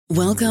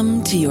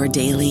Welcome to your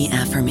daily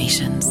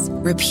affirmations.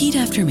 Repeat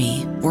after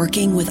me.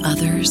 Working with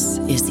others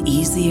is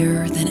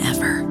easier than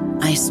ever.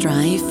 I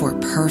strive for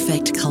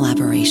perfect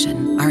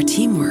collaboration. Our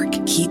teamwork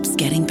keeps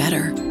getting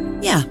better.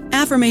 Yeah,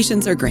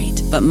 affirmations are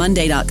great, but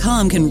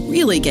Monday.com can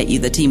really get you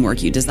the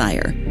teamwork you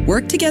desire.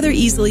 Work together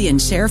easily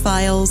and share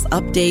files,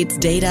 updates,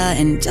 data,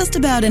 and just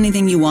about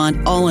anything you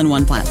want all in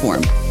one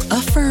platform.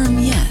 Affirm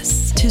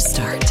yes to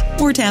start,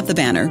 or tap the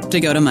banner to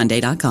go to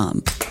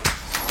Monday.com.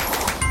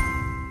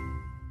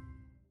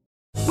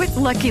 With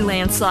Lucky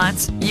Land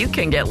Slots, you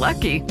can get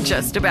lucky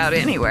just about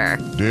anywhere.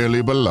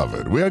 Dearly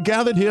beloved, we are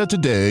gathered here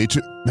today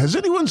to... Has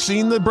anyone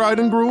seen the bride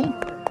and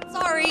groom?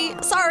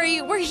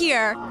 Sorry, we're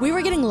here. We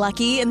were getting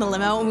lucky in the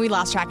limo and we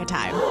lost track of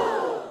time.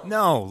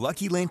 No,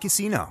 Lucky Land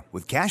Casino,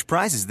 with cash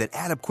prizes that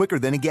add up quicker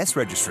than a guest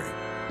registry.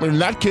 In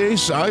that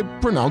case, I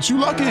pronounce you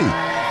lucky.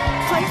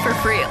 Play for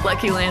free at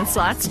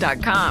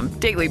LuckyLandSlots.com.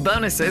 Daily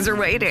bonuses are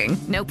waiting.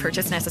 No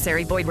purchase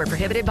necessary. Void where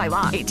prohibited by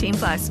law.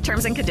 18+.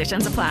 Terms and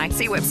conditions apply.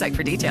 See website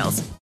for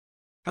details.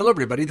 Hello,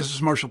 everybody. This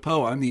is Marshall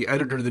Poe. I'm the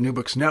editor of the New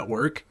Books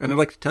Network, and I'd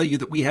like to tell you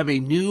that we have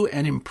a new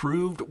and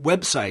improved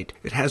website.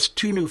 It has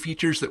 2 new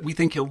features that we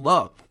think you'll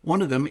love.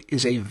 One of them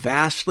is a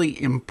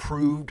vastly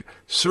improved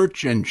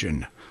search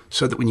engine,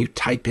 so that when you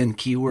type in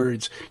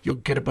keywords, you'll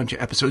get a bunch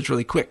of episodes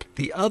really quick.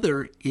 The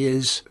other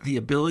is the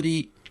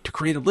ability to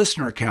create a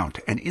listener account.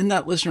 And in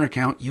that listener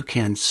account, you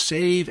can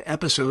save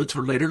episodes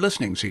for later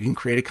listening. So you can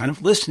create a kind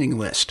of listening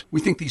list. We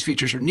think these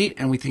features are neat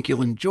and we think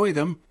you'll enjoy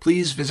them.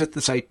 Please visit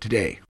the site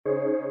today.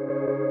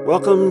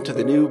 Welcome to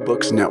the New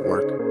Books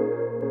Network.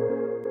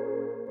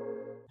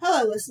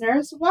 Hello,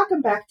 listeners.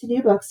 Welcome back to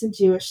New Books in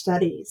Jewish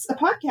Studies, a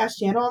podcast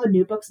channel on the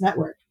New Books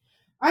Network.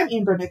 I'm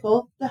Amber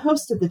Nickel, the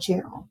host of the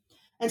channel.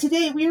 And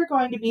today we are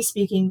going to be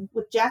speaking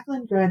with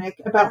Jaclyn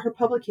Granick about her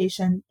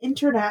publication,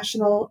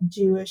 International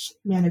Jewish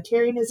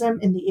Humanitarianism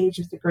in the Age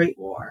of the Great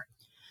War,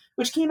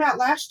 which came out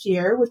last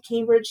year with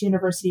Cambridge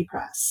University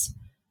Press.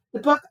 The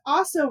book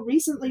also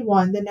recently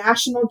won the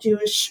National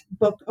Jewish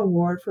Book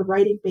Award for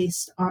writing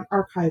based on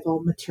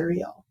archival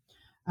material.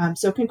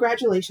 So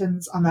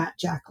congratulations on that,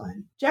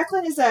 Jaclyn.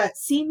 Jaclyn is a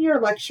senior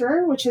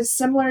lecturer, which is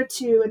similar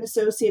to an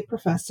associate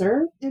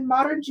professor in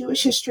modern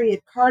Jewish history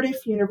at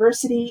Cardiff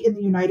University in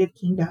the United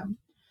Kingdom.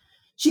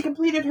 She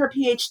completed her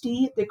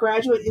PhD at the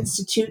Graduate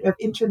Institute of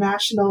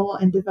International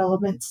and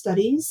Development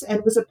Studies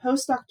and was a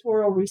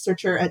postdoctoral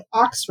researcher at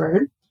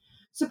Oxford,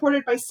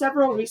 supported by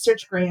several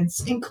research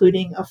grants,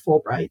 including a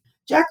Fulbright.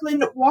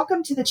 Jaclyn,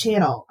 welcome to the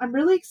channel. I'm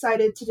really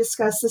excited to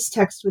discuss this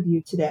text with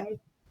you today.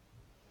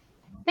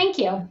 Thank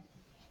you.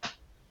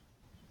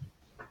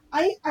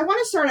 I want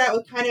to start out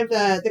with kind of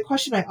the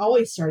question I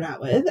always start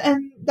out with,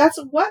 and that's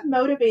what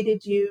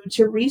motivated you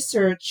to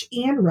research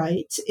and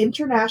write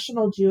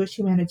International Jewish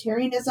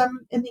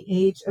Humanitarianism in the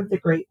Age of the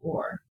Great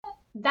War?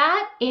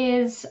 That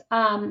is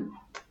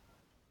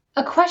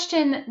a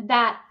question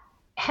that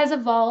has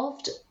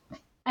evolved.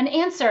 An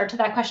answer to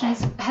that question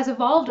has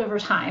evolved over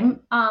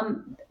time.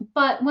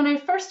 But when I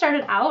first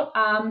started out,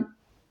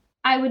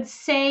 I would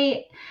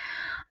say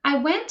I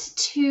went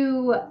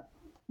to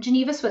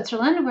Geneva,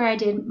 Switzerland, where I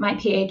did my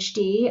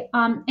PhD,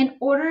 in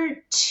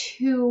order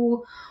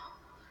to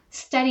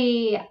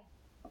study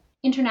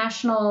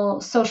international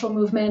social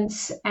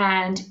movements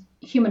and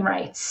human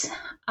rights.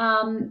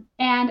 And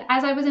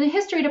as I was in a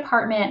history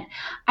department,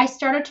 I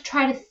started to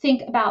try to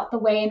think about the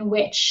way in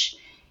which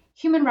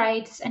human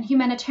rights and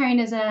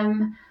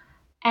humanitarianism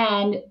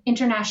and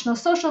international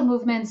social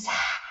movements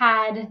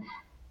had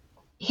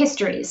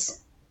histories.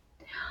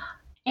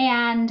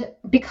 And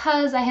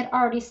because I had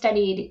already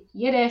studied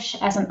Yiddish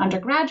as an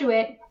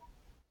undergraduate,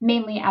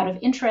 mainly out of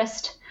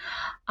interest,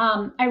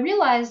 I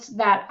realized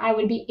that I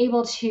would be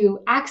able to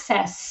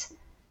access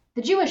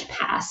the Jewish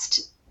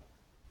past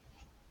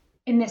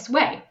in this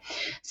way.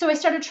 So I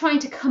started trying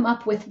to come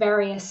up with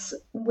various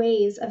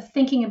ways of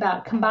thinking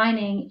about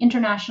combining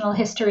international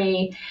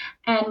history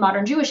and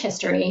modern Jewish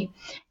history.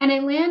 And I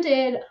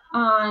landed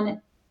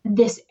on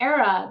this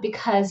era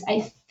because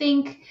I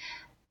think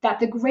that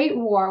the Great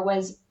War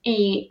was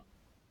an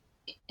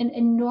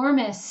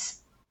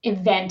enormous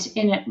event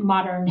in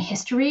modern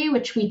history,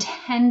 which we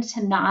tend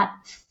to not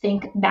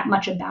think that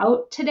much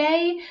about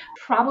today,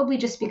 probably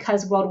just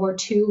because World War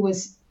II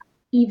was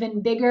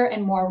even bigger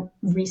and more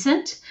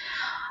recent.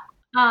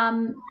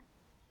 And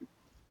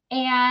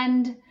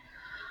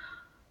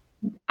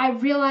I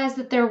realized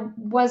that there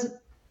was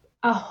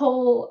a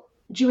whole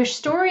Jewish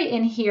story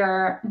in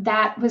here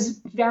that was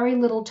very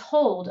little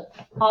told,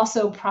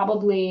 also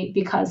probably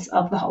because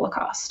of the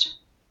Holocaust.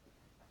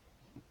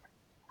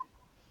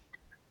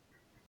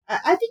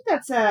 I think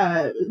that's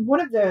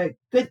one of the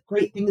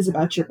great things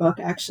about your book,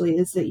 actually,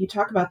 is that you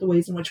talk about the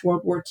ways in which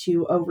World War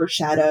II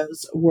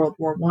overshadows World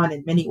War I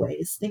in many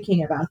ways,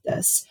 thinking about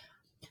this.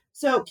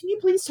 So can you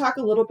please talk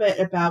a little bit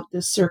about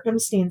the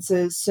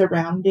circumstances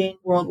surrounding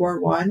World War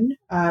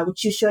I,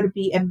 which you show to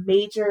be a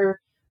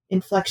major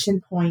inflection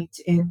point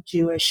in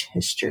Jewish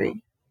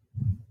history?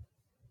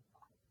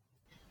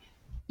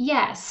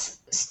 Yes.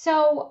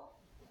 So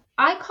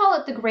I call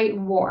it the Great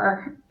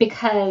War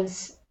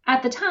because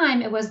at the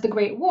time, it was the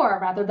Great War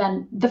rather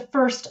than the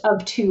first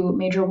of two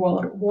major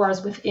world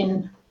wars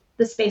within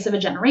the space of a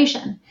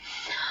generation.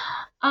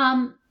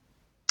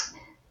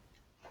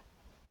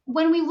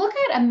 When we look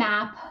at a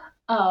map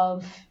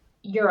of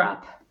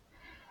Europe,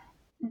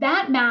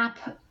 that map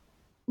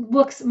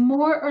looks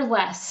more or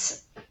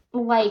less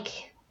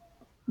like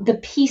the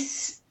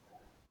peace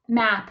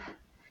map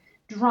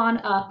drawn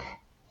up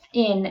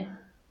in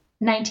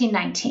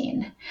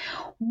 1919.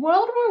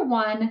 World War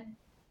I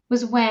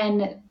was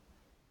when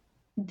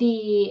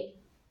the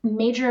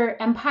major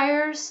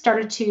empires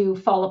started to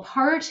fall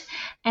apart,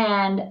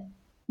 and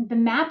the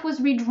map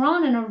was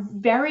redrawn in a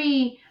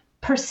very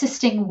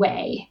persisting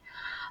way.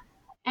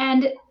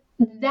 And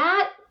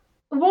that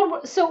World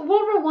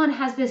War I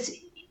has this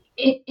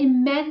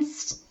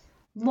immense,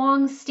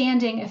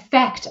 long-standing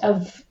effect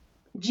of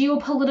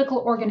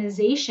geopolitical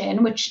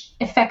organization, which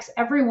affects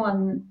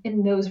everyone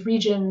in those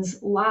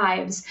regions'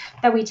 lives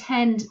that we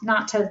tend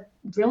not to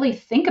really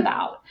think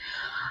about.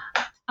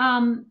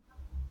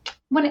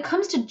 When it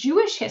comes to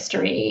Jewish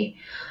history,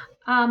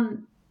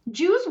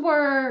 Jews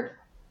were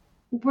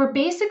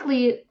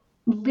basically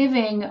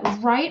living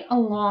right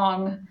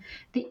along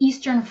the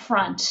Eastern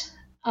Front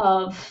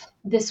of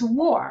this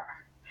war.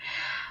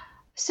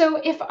 So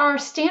if our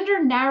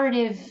standard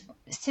narrative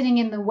sitting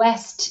in the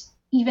West,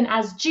 even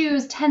as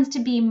Jews, tends to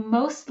be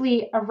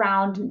mostly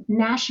around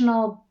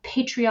national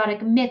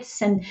patriotic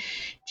myths and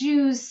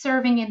Jews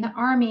serving in the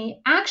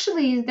army,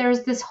 actually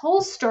there's this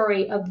whole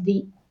story of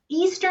the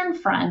Eastern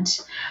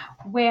Front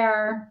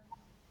where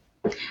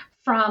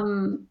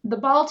from the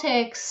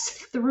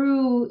Baltics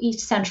through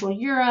East Central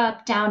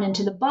Europe, down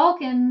into the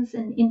Balkans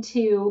and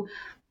into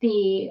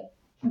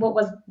what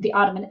was the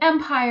Ottoman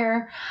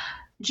Empire,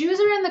 Jews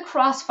are in the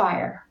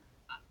crossfire.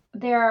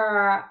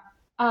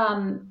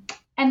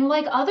 And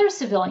like other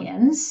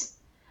civilians,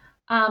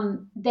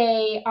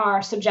 they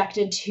are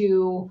subjected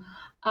to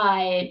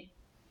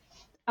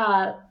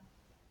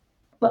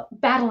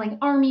battling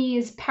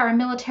armies,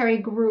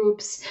 paramilitary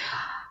groups,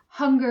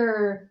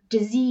 hunger,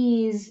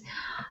 disease.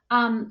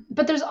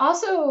 But there's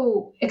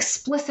also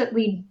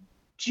explicitly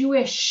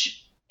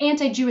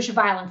anti-Jewish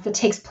violence that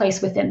takes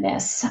place within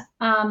this.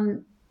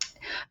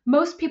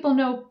 Most people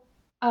know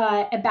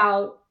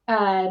about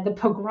the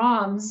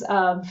pogroms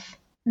of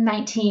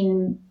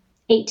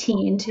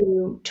 1918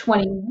 to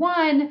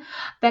 21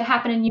 that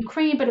happened in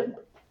Ukraine,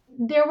 but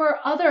there were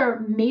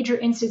other major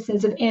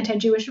instances of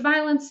anti-Jewish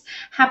violence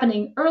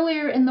happening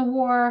earlier in the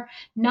war,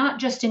 not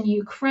just in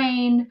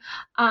Ukraine.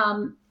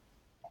 And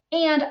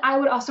I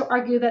would also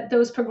argue that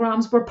those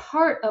pogroms were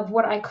part of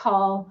what I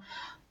call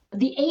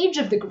the age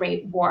of the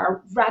Great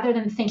War, rather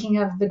than thinking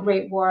of the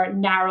Great War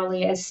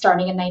narrowly as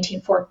starting in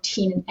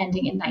 1914 and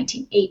ending in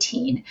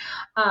 1918.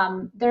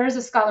 There is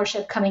a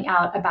scholarship coming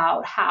out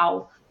about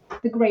how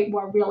the Great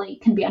War really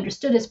can be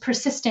understood as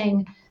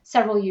persisting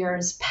several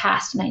years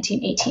past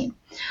 1918.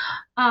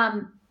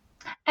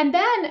 And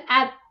then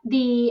at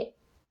the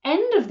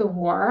end of the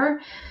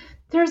war,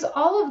 there's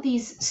all of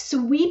these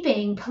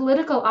sweeping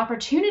political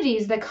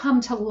opportunities that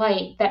come to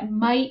light that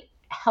might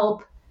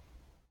help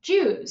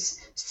Jews,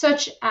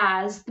 such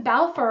as the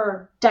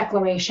Balfour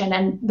Declaration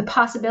and the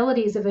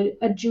possibilities of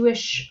a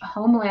Jewish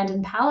homeland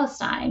in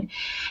Palestine,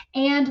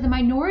 and the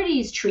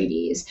minorities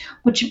treaties,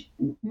 which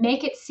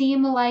make it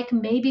seem like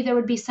maybe there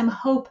would be some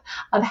hope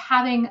of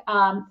having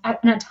an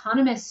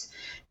autonomous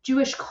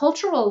Jewish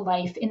cultural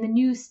life in the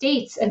new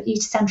states of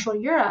East Central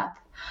Europe.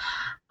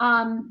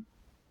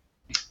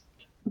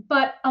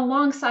 But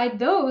alongside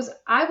those,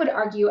 I would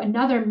argue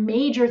another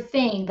major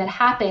thing that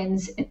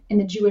happens in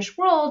the Jewish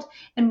world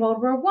in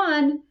World War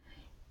I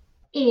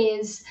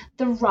is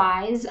the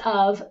rise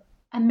of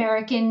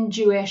American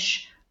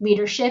Jewish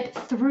leadership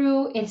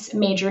through its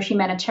major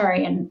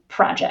humanitarian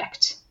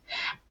project.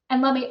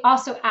 And let me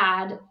also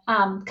add,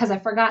 because I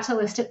forgot to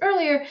list it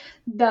earlier,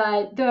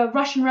 the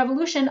Russian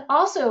Revolution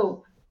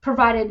also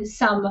provided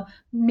some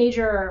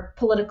major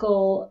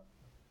political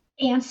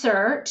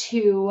answer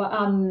to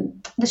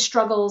the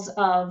struggles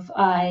of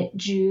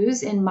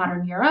Jews in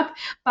modern Europe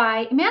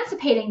by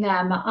emancipating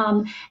them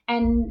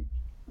and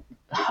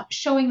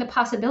showing the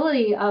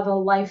possibility of a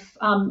life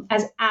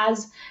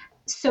as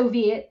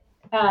Soviet,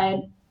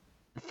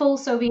 full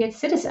Soviet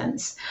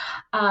citizens.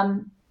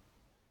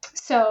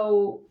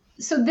 So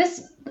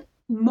this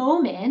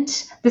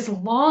moment, this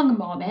long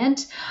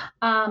moment,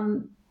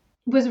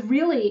 was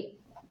really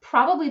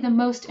probably the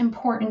most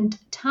important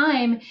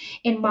time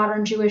in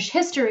modern Jewish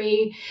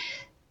history,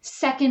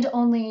 second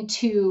only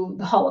to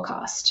the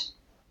Holocaust.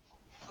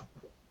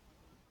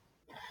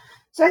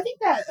 So I think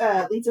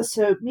that leads us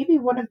to maybe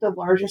one of the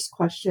largest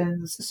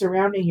questions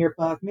surrounding your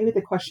book, maybe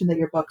the question that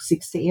your book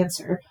seeks to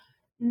answer.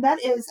 And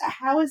that is,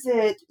 how is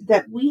it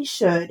that we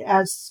should,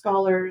 as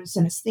scholars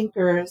and as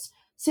thinkers,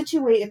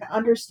 situate and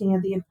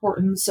understand the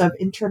importance of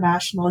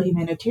international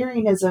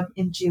humanitarianism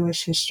in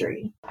Jewish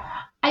history?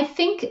 I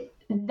think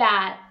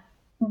that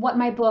what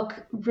my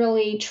book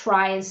really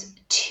tries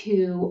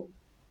to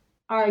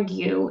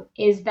argue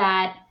is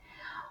that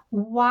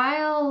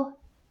while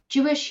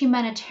Jewish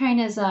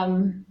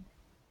humanitarianism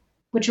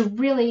which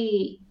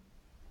really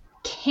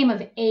came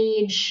of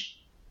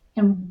age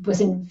and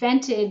was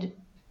invented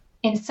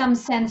in some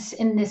sense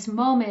in this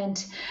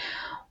moment,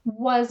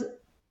 was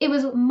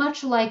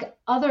much like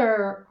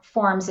other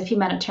forms of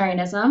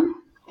humanitarianism,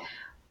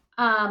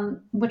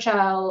 which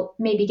I'll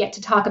maybe get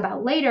to talk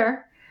about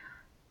later.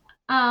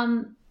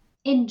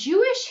 In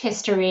Jewish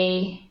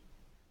history,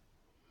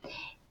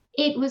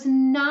 it was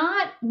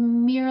not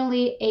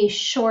merely a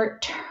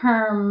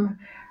short-term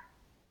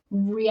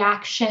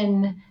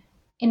reaction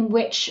in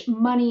which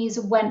monies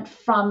went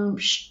from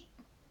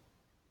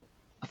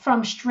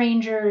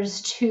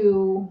strangers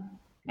to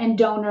and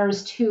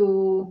donors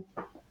to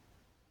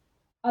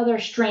other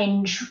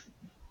strange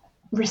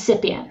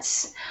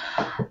recipients.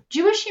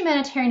 Jewish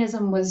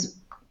humanitarianism was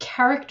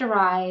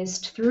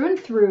characterized through and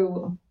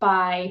through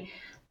by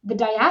the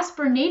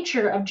diaspora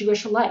nature of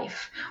Jewish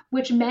life,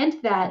 which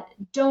meant that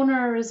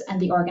donors and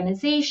the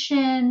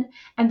organization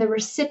and the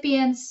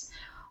recipients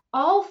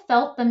all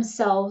felt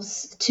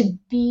themselves to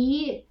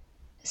be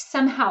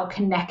somehow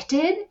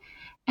connected,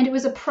 and it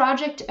was a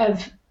project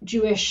of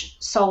Jewish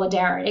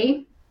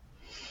solidarity.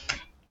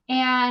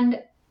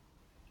 And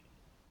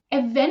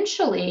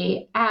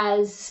eventually,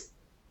 as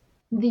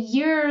the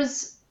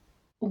years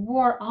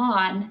wore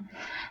on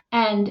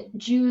and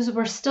Jews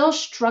were still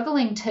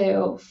struggling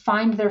to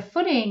find their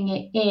footing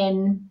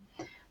in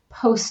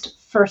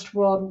post-First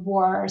World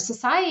War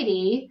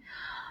society,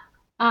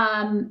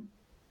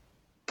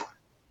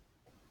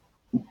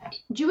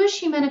 Jewish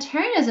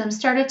humanitarianism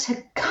started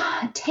to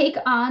take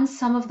on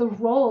some of the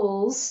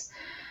roles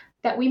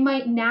that we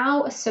might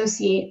now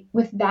associate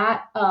with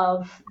that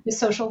of the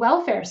social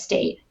welfare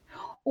state,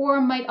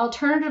 or might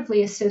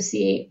alternatively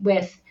associate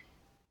with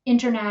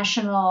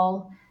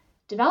international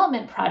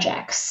development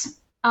projects.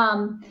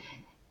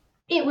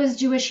 It was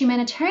Jewish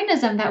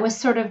humanitarianism that was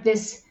sort of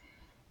this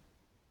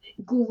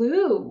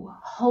glue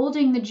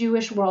holding the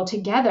Jewish world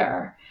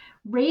together,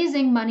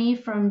 raising money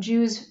from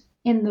Jews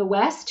in the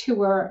West who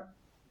were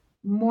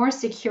more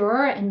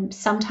secure and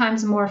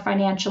sometimes more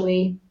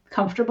financially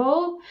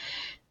comfortable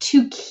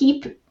to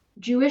keep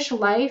Jewish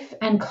life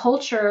and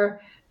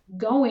culture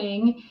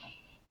going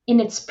in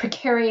its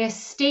precarious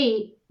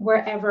state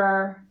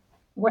wherever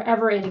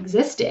it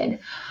existed.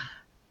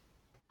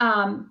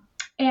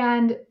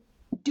 And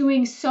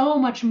doing so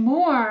much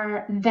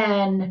more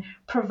than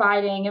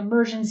providing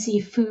emergency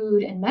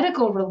food and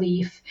medical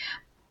relief,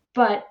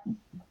 but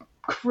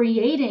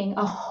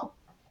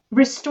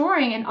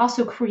restoring and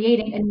also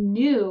creating a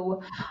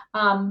new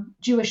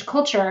Jewish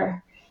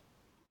culture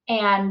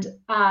and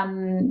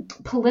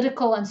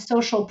political and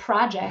social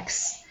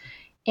projects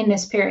in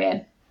this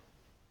period.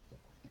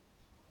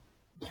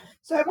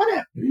 So I want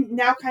to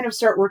now kind of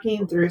start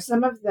working through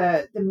some of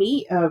the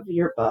meat of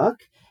your book,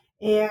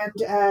 and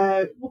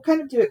we'll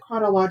kind of do it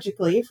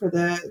chronologically for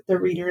the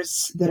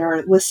readers that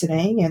are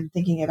listening and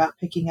thinking about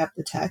picking up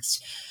the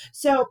text.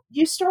 So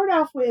you start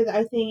off with,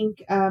 I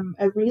think,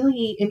 a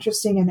really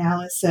interesting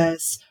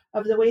analysis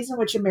of the ways in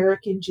which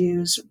American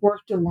Jews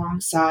worked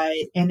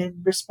alongside and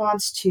in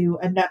response to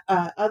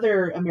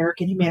other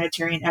American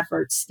humanitarian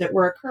efforts that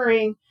were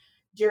occurring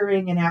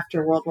during and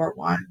after World War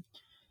I.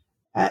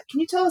 Can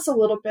you tell us a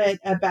little bit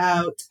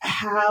about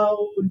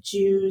how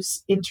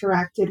Jews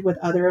interacted with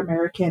other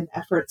American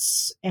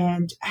efforts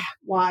and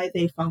why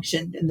they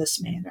functioned in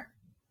this manner?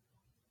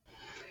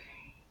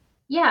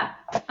 Yeah.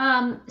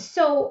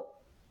 So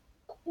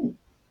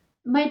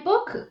my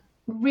book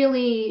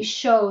really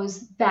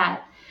shows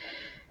that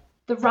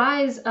the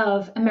rise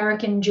of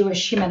American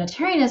Jewish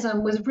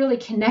humanitarianism was really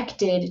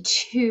connected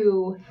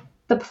to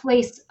the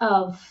place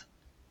of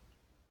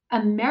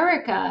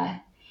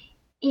America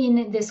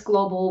in this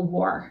global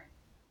war.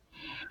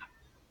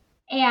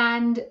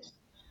 And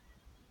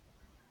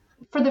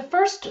for the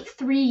first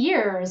 3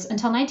 years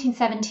until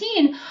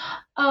 1917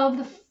 of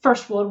the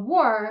First World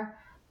War,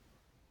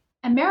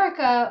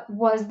 America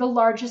was the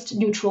largest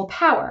neutral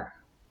power.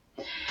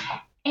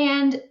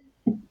 And,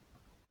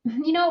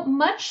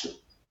 much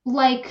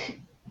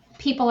like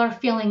people are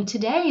feeling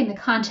today in the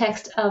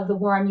context of the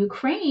war in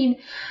Ukraine,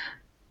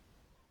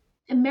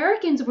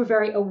 Americans were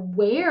very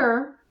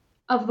aware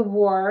of the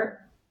war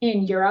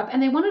in Europe,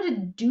 and they wanted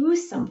to do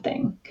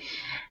something.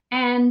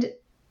 And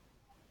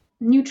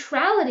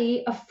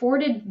neutrality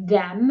afforded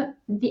them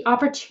the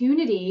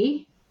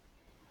opportunity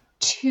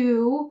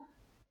to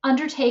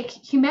undertake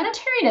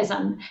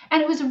humanitarianism.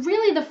 And it was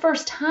really the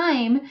first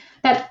time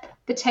that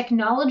the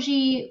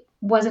technology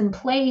was in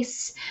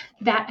place,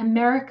 that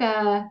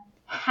America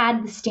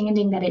had the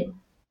standing that it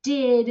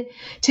did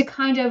to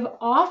kind of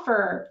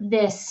offer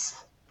this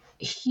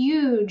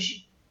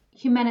huge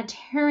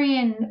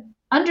humanitarian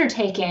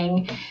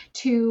undertaking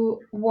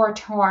to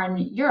war-torn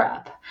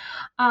Europe.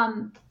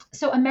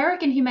 So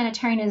American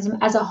humanitarianism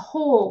as a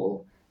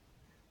whole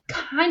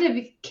kind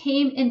of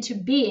came into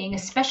being,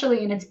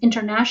 especially in its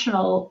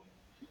international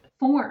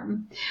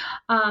form,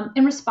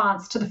 in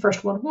response to the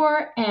First World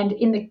War and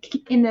in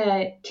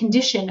the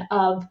condition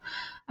of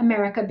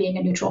America being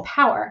a neutral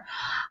power.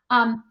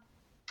 And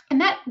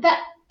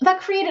that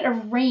created a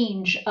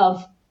range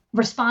of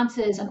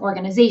responses and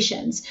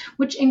organizations,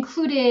 which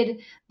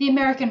included the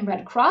American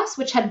Red Cross,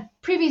 which had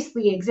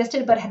previously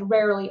existed but had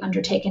rarely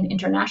undertaken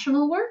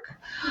international work.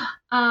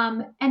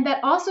 And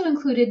that also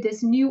included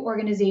this new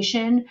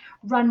organization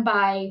run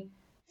by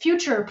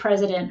future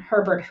President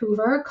Herbert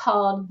Hoover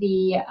called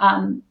the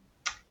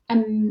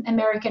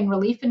American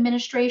Relief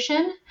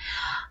Administration.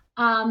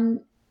 And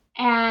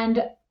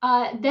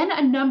then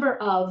a number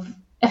of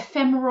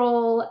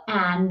ephemeral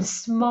and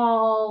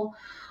small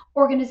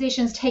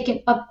organizations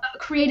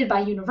created by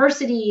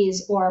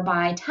universities or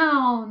by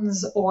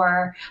towns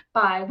or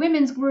by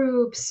women's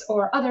groups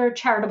or other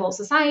charitable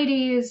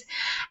societies.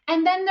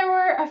 And then there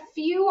were a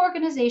few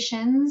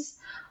organizations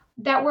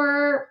that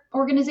were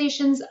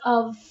organizations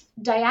of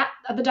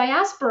the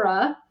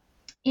diaspora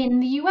in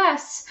the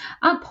U.S.,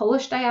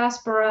 Polish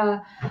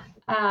diaspora,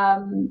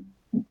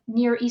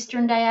 Near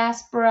Eastern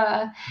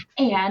diaspora,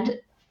 and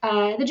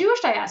the Jewish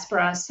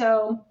diaspora.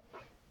 So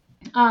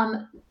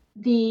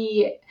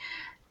the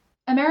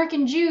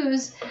American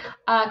Jews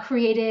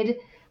created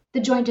the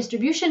Joint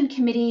Distribution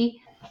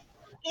Committee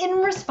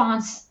in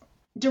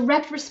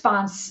direct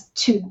response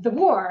to the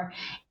war,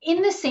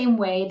 in the same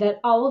way that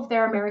all of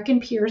their American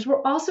peers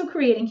were also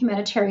creating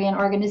humanitarian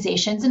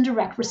organizations in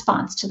direct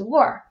response to the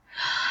war.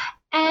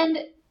 And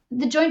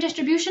the Joint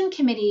Distribution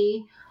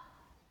Committee,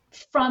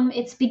 from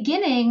its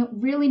beginning,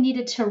 really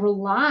needed to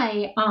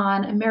rely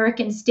on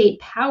American state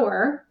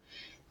power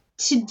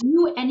to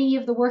do any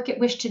of the work it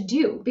wished to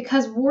do,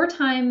 because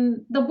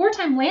the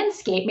wartime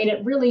landscape made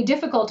it really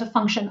difficult to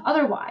function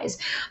otherwise.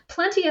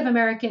 Plenty of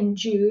American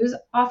Jews,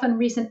 often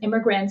recent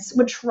immigrants,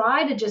 would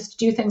try to just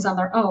do things on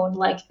their own,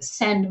 like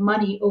send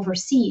money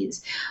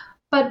overseas.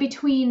 But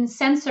between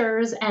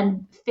censors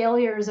and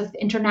failures of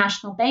the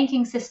international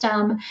banking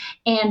system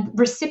and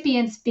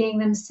recipients being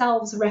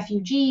themselves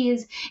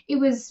refugees, it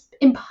was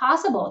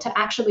impossible to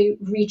actually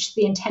reach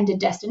the intended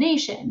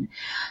destination.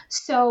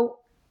 So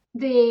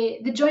the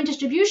Joint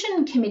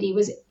Distribution Committee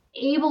was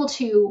able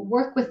to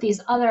work with these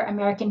other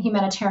American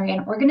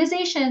humanitarian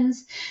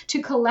organizations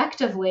to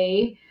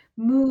collectively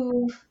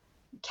move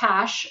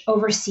cash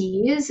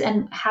overseas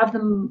and have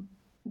them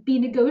be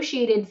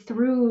negotiated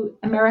through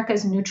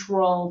America's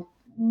neutral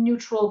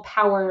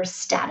power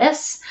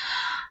status.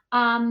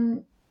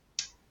 And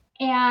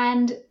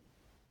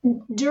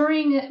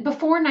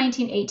before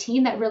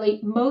 1918, that really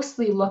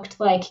mostly looked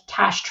like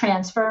cash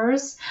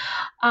transfers,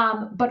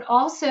 but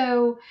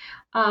also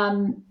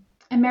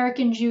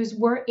American Jews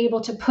were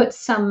able to put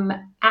some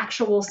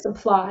actual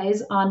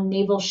supplies on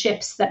naval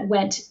ships that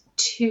went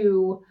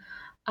to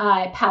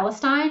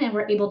Palestine and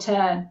were able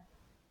to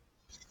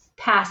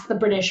pass the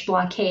British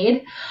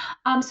blockade.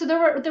 So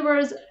there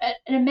was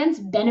an immense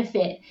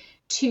benefit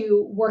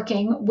to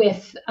working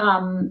with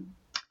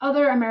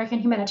other American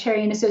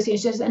humanitarian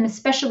associations, and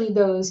especially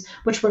those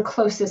which were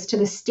closest to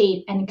the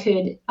state and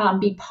could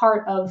be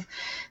part of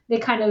the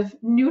kind of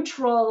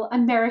neutral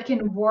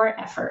American war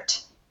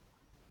effort.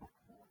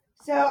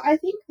 So I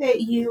think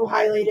that you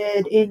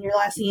highlighted in your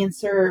last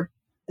answer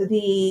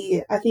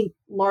the, I think,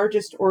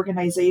 largest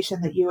organization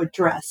that you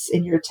address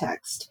in your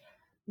text.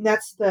 And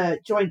that's the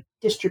Joint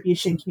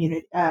Distribution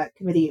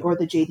Committee, or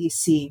the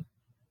JDC.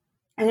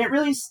 And it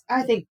really,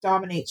 I think,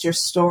 dominates your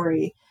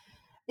story.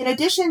 In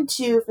addition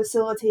to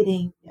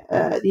facilitating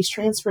these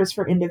transfers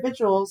for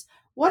individuals,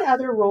 what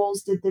other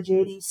roles did the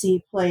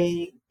JDC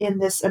play in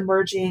this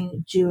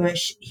emerging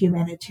Jewish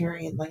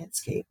humanitarian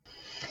landscape?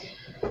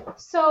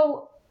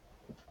 So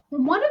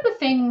one of the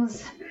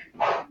things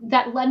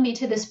that led me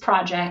to this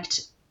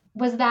project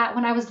was that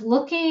when I was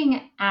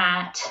looking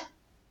at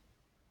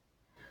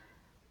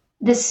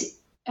this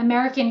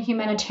American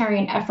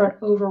humanitarian effort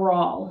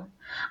overall,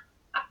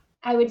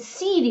 I would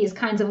see these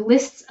kinds of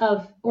lists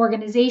of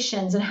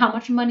organizations and how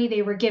much money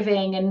they were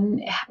giving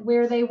and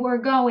where they were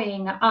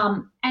going.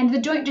 And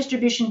the Joint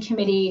Distribution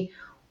Committee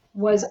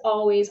was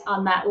always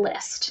on that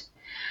list.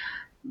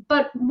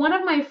 But one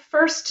of my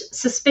first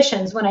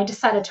suspicions when I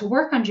decided to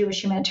work on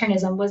Jewish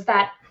humanitarianism was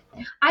that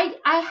I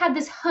had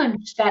this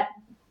hunch that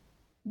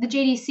the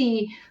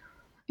JDC,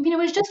 it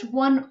was just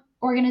one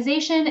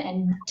organization,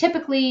 and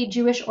typically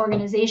Jewish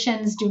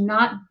organizations do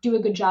not do a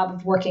good job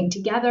of working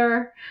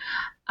together.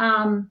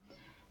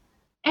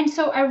 And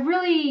so I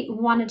really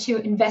wanted to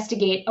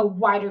investigate a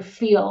wider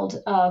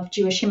field of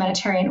Jewish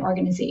humanitarian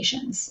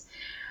organizations.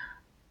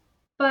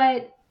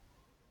 But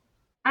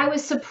I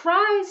was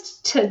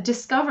surprised to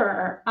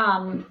discover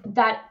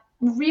that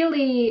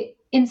really,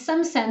 in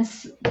some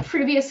sense,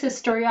 previous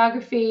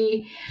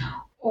historiography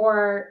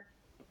or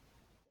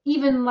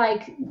even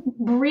like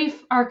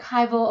brief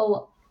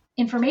archival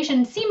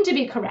information seemed to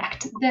be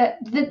correct.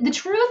 The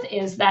truth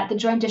is that the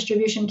Joint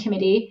Distribution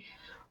Committee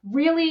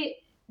really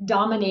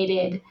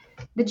dominated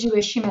the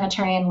Jewish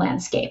humanitarian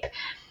landscape.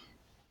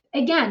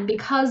 Again,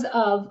 because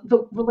of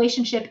the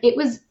relationship it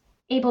was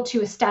able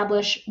to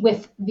establish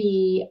with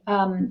the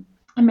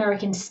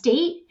American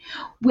state,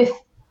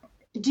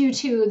 due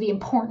to the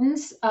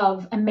importance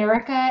of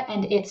America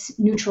and its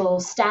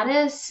neutral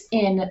status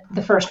in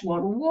the First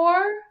World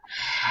War,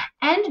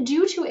 and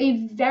due to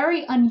a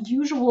very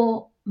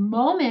unusual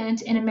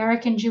moment in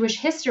American Jewish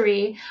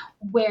history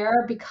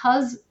where,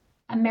 because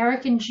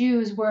American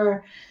Jews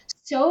were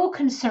so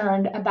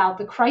concerned about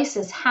the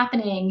crisis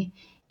happening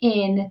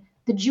in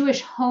the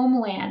Jewish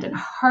homeland and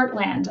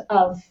heartland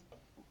of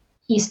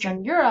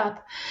Eastern Europe,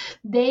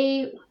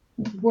 they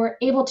were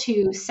able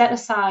to set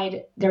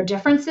aside their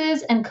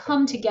differences and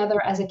come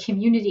together as a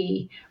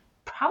community,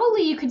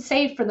 probably you could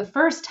say for the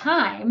first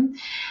time,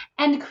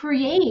 and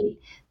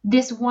create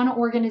this one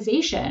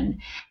organization.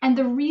 And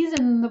the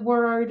reason the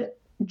word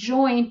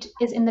joint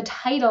is in the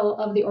title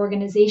of the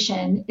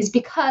organization is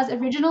because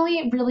originally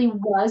it really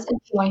was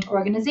a joint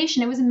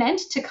organization. It was meant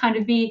to kind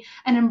of be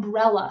an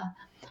umbrella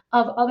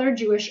of other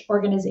Jewish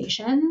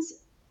organizations.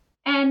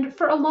 And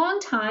for a long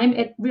time,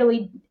 it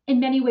really,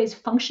 in many ways,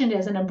 functioned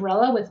as an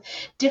umbrella with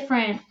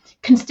different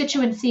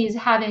constituencies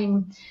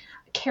having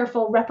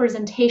careful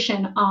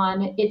representation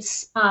on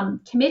its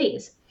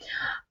committees.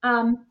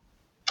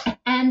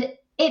 And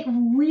it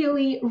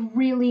really,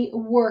 really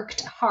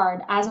worked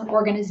hard as an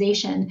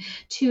organization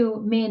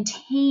to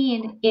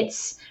maintain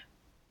itself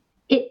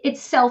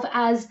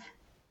as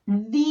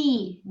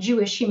the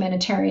Jewish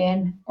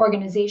humanitarian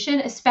organization,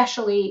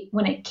 especially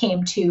when it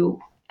came to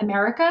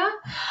America,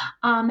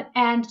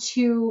 and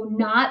to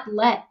not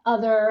let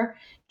other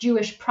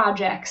Jewish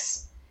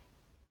projects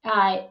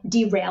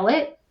derail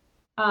it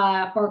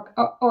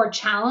or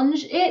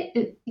challenge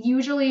it.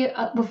 Usually,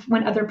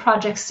 when other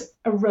projects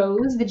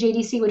arose, the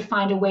JDC would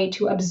find a way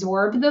to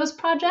absorb those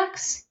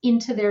projects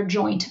into their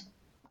joint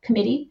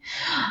committee,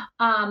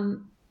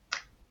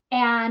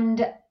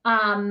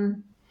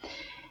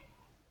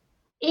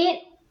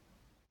 it,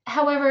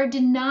 however,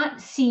 did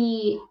not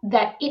see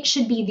that it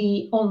should be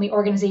the only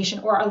organization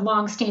or a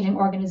long-standing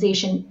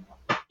organization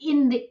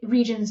in the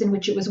regions in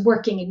which it was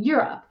working in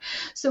Europe.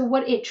 So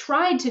what it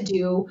tried to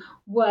do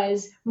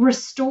was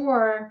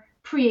restore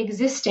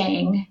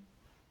pre-existing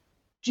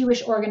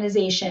Jewish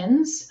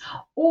organizations,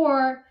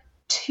 or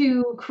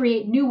to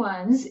create new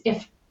ones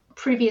if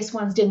previous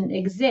ones didn't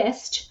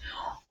exist,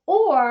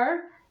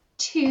 or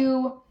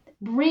to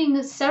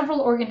bring several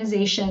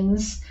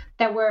organizations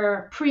that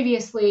were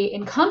previously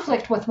in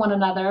conflict with one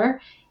another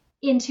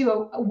into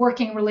a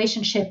working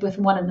relationship with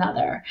one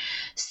another.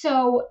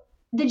 So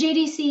the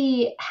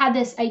JDC had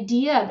this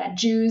idea that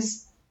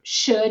Jews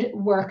should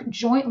work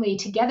jointly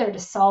together to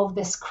solve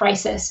this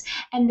crisis.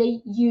 And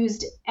they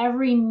used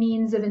every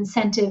means of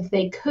incentive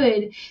they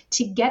could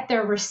to get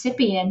their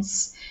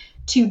recipients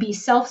to be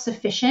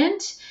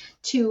self-sufficient,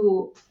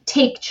 to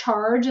take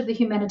charge of the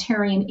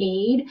humanitarian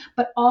aid,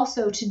 but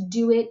also to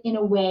do it in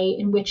a way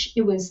in which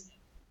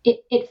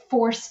it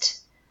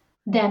forced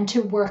them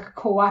to work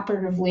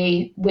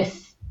cooperatively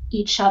with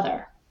each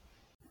other.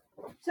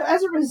 So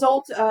as a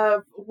result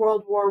of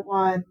World War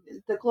I,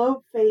 the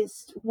globe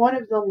faced one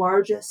of the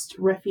largest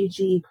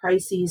refugee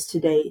crises to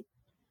date.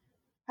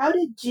 How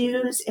did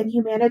Jews and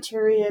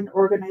humanitarian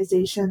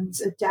organizations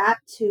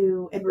adapt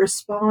to and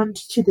respond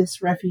to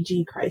this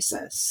refugee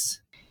crisis?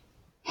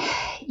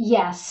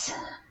 Yes.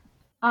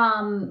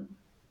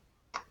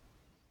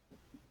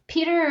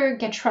 Peter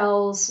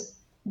Gatrell's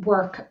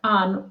work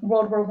on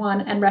World War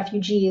I and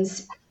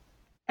refugees,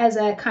 as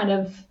a kind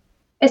of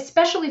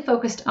especially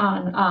focused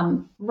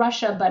on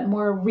Russia, but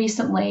more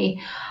recently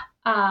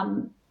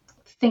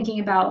thinking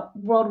about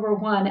World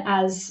War I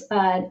as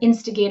an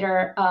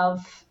instigator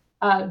of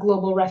a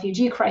global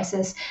refugee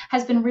crisis,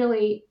 has been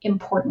really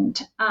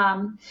important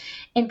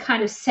in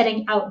kind of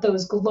setting out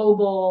those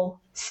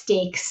global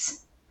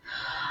stakes.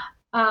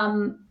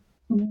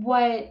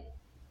 What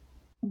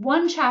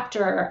one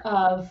chapter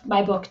of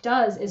my book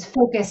does is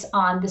focus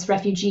on this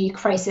refugee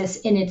crisis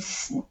in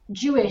its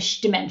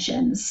Jewish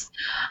dimensions.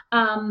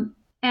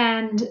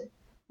 And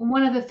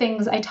one of the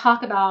things I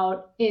talk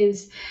about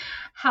is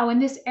how in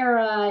this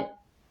era,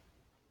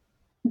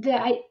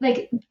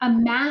 a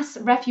mass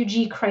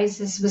refugee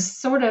crisis was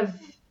sort of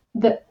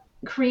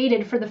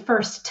created for the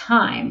first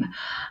time,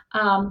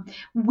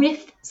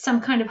 with some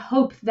kind of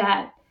hope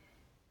that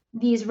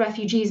these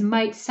refugees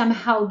might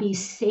somehow be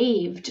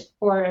saved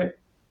or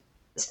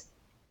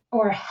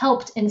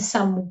helped in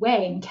some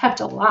way and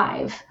kept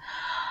alive.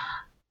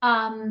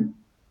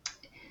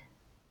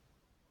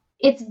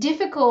 It's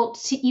difficult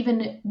to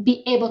even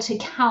be able to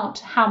count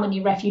how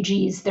many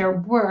refugees there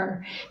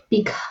were,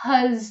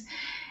 because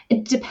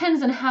it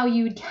depends on how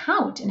you would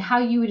count and how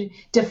you would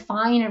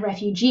define a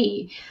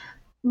refugee.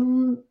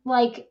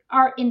 Like,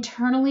 are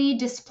internally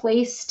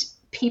displaced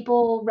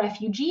people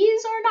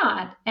refugees or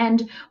not?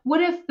 And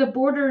what if the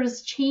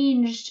borders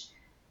changed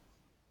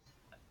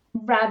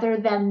rather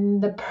than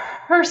the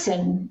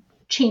person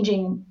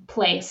changing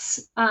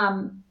place?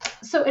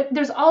 So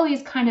there's all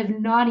these kind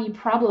of knotty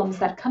problems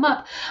that come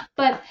up.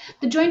 But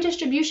the Joint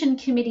Distribution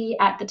Committee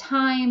at the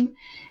time,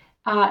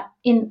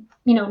 in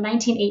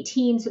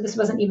 1918, so this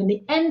wasn't even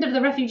the end of the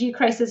refugee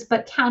crisis,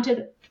 but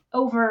counted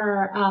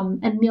over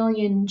 1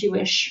 million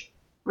Jewish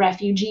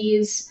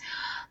refugees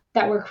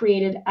that were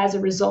created as a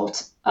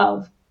result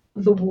of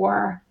the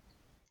war.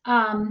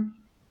 And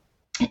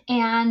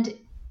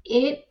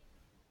it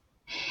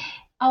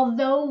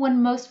although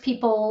when most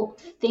people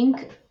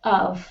think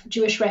of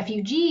Jewish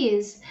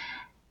refugees,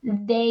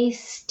 they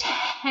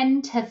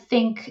tend to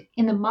think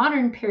in the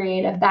modern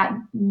period of that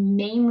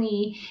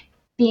mainly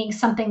being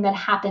something that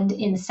happened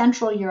in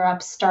Central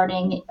Europe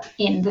starting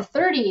in the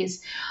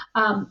 30s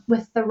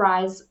with the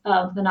rise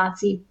of the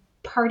Nazi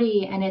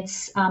Party and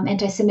its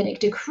anti-Semitic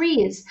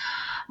decrees.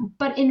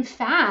 But in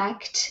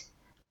fact,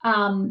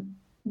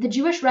 the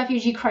Jewish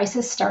refugee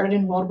crisis started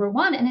in World War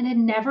I, and it had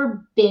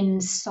never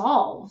been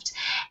solved.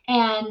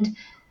 And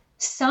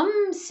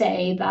some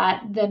say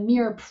that the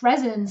mere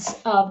presence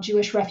of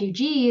Jewish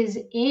refugees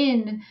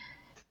in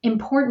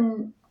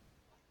important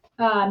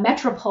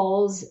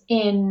metropoles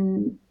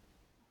in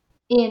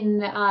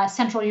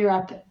Central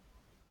Europe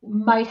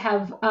might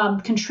have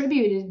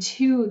contributed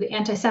to the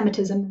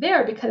anti-Semitism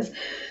there, because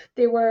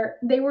they were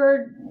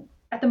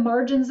at the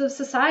margins of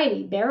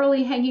society,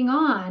 barely hanging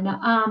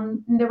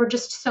on. There were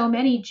just so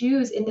many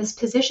Jews in this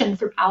position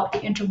throughout the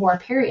interwar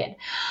period.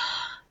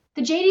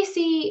 The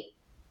JDC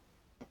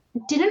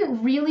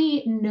didn't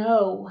really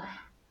know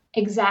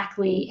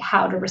exactly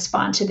how to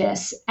respond to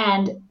this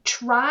and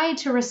tried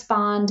to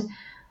respond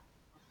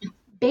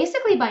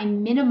basically by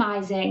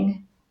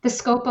minimizing the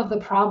scope of the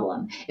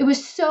problem. It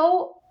was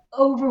so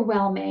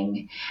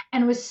overwhelming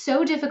and was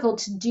so difficult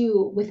to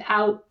do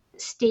without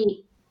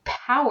state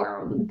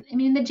power. I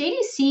mean, the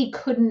JDC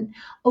couldn't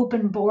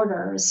open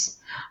borders.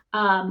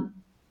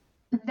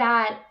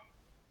 That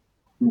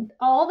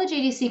all the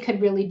JDC could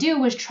really do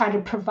was try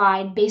to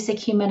provide basic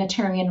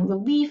humanitarian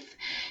relief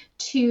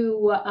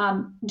to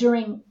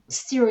during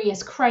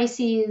serious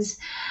crises,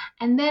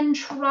 and then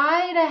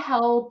try to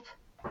help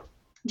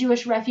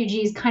Jewish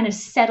refugees kind of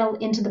settle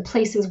into the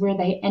places where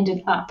they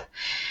ended up.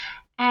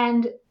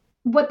 And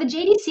what the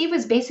JDC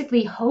was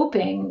basically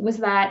hoping was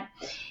that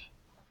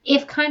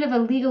if kind of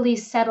illegally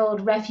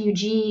settled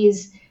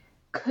refugees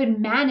could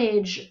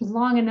manage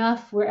long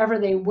enough wherever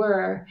they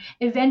were,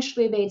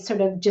 eventually they'd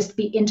sort of just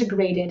be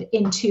integrated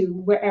into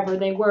wherever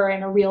they were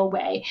in a real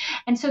way.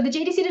 And so the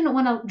JDC didn't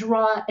want to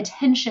draw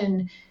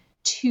attention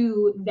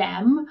to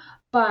them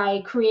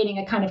by creating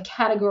a kind of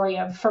category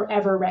of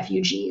forever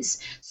refugees.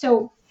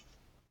 So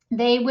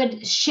they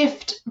would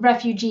shift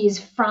refugees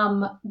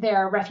from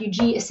their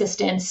refugee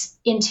assistance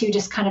into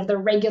just kind of the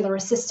regular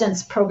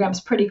assistance programs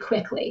pretty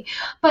quickly.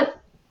 But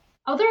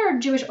other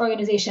Jewish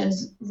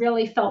organizations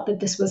really felt that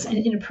this was an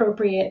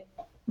inappropriate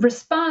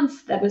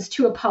response that was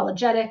too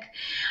apologetic.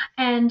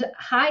 And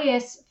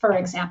HIAS, for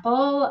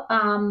example,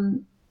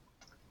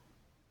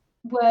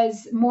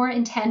 was more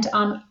intent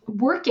on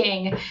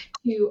working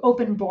to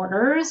open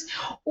borders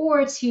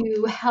or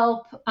to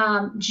help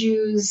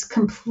Jews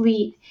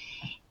complete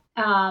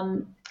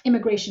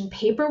immigration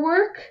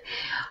paperwork,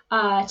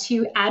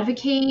 to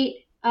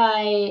advocate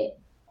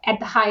at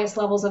the highest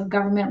levels of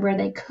government where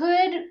they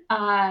could,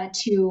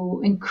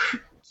 to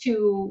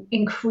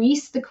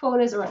increase the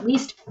quotas or at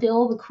least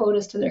fill the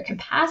quotas to their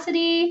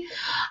capacity,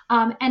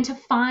 and to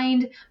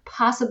find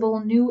possible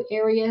new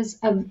areas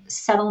of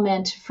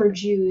settlement for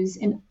Jews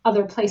in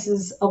other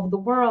places of the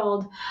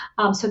world,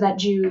 so that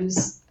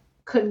Jews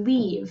could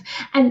leave.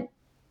 And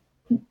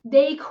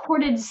they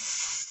courted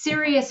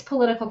serious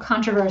political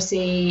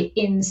controversy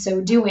in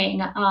so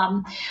doing,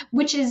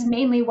 which is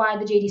mainly why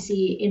the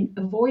JDC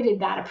avoided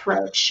that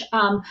approach.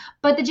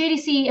 But the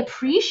JDC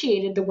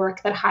appreciated the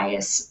work that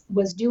HIAS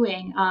was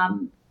doing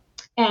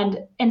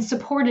and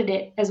supported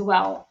it as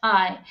well.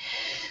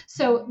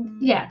 So,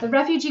 the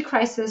refugee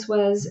crisis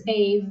was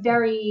a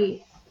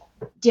very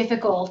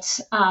difficult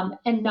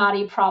and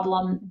knotty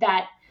problem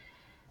that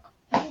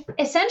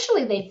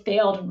essentially they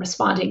failed in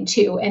responding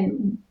to,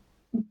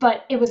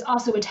 but it was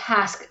also a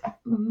task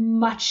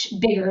much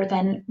bigger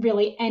than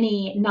really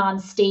any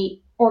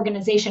non-state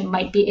organization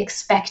might be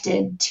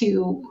expected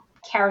to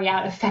carry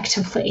out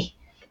effectively.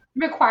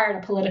 It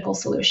required a political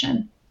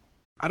solution.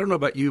 I don't know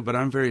about you, but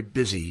I'm very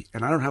busy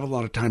and I don't have a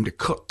lot of time to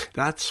cook.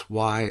 That's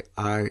why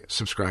I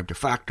subscribe to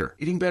Factor.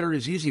 Eating better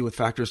is easy with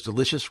Factor's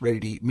delicious,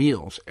 ready-to-eat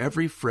meals.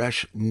 Every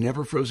fresh,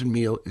 never frozen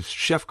meal is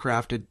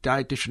chef-crafted,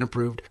 dietitian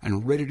approved,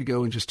 and ready to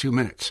go in just 2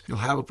 minutes. You'll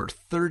have over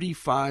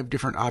 35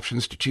 different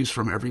options to choose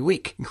from every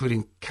week,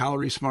 including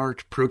Calorie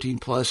Smart, Protein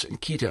Plus, and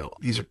Keto.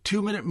 These are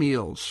 2-minute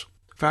meals.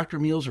 Factor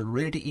meals are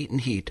ready to eat and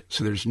heat,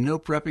 so there's no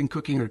prepping,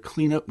 cooking, or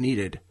cleanup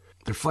needed.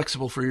 They're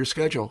flexible for your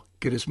schedule.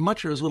 Get as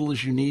much or as little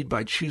as you need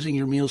by choosing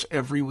your meals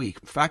every week.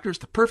 Factor is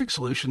the perfect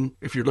solution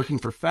if you're looking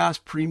for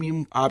fast,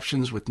 premium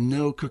options with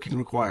no cooking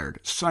required.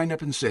 Sign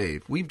up and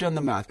save. We've done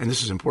the math, and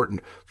this is important.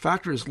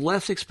 Factor is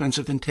less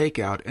expensive than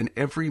takeout, and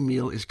every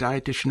meal is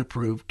dietitian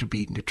approved to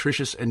be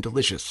nutritious and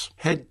delicious.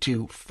 Head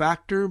to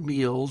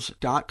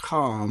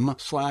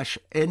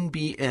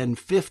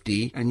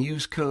factormeals.com/NBN50 and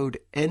use code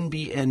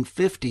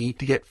NBN50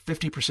 to get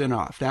 50%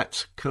 off.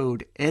 That's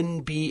code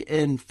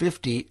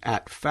NBN50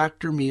 at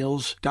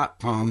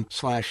factormeals.com/NBN50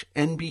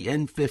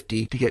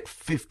 to get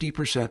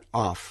 50%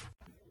 off.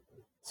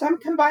 So I'm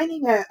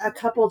combining a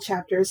couple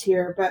chapters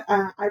here, but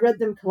I read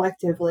them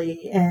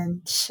collectively,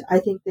 and I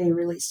think they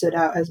really stood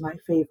out as my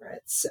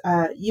favorites.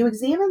 You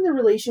examine the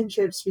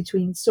relationships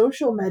between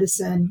social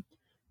medicine,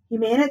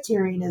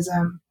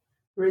 humanitarianism,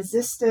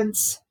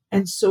 resistance,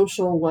 and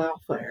social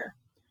welfare.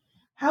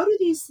 How do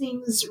these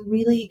things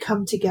really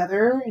come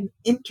together and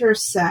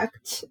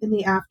intersect in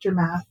the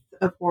aftermath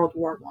of World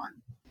War I?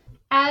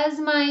 As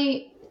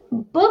my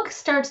book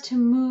starts to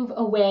move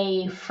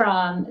away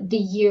from the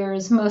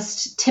years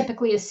most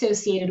typically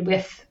associated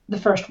with the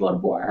First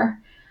World War,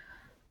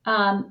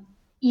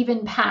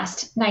 even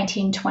past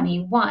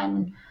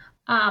 1921,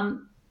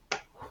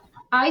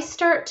 I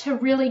start to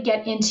really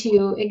get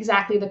into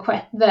exactly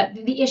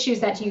the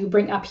issues that you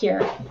bring up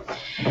here.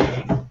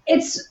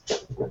 It's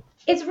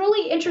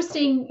really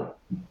interesting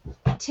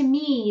to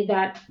me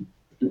that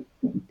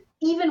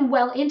even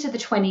well into the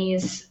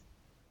 20s,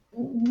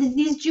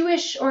 these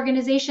Jewish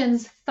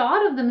organizations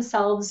thought of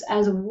themselves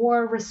as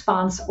war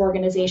response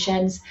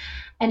organizations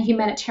and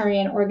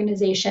humanitarian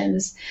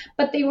organizations,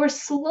 but they were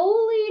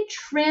slowly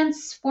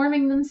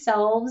transforming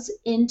themselves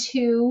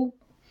into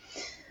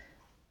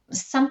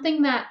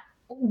something that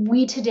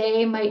we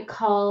today might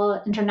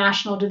call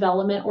international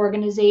development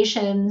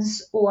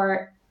organizations,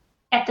 or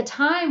at the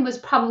time was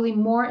probably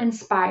more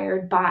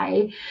inspired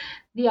by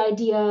the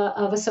idea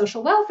of a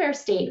social welfare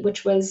state,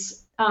 which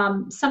was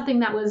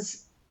something that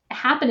was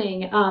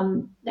happening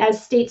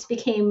as states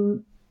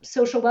became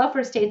social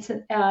welfare states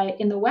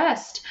in the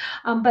West.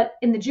 But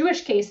in the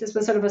Jewish case, this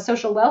was sort of a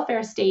social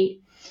welfare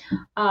state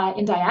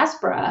in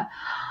diaspora.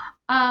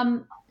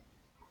 And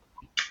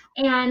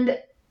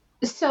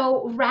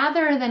so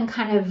rather than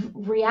kind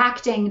of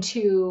reacting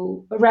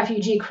to a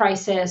refugee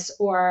crisis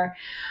or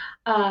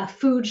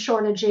food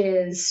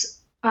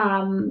shortages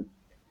and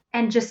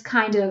just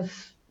kind of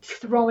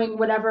throwing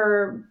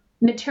whatever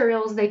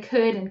materials they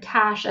could and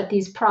cash at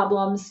these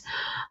problems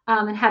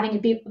and having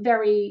it be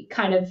very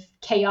kind of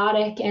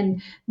chaotic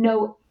and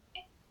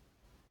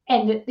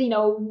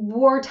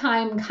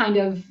wartime kind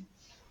of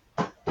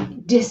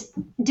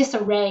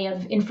disarray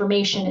of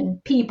information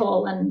and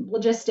people and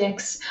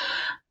logistics.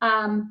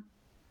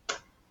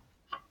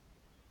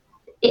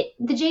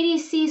 The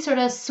JDC sort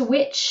of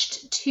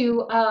switched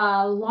to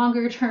a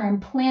longer term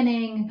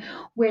planning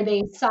where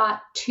they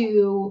sought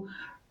to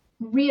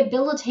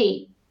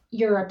rehabilitate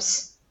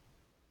Europe's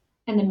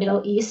and the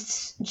Middle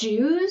East's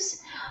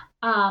Jews,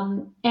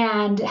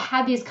 and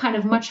had these kind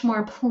of much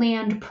more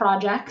planned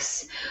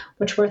projects,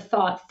 which were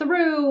thought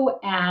through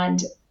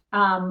and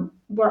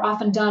were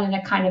often done in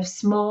a kind of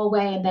small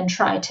way and then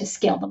tried to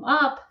scale them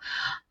up.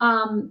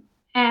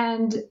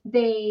 And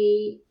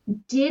they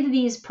did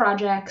these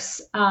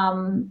projects,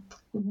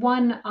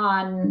 one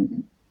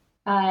on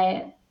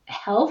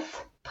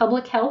health,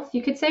 public health,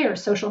 you could say, or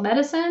social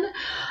medicine.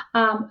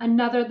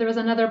 There was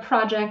another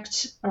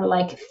project or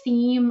like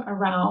theme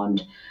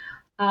around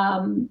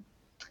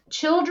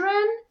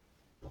children.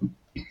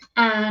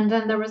 And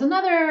then there was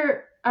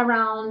another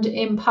around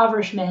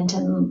impoverishment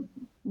and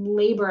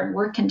labor and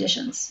work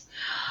conditions.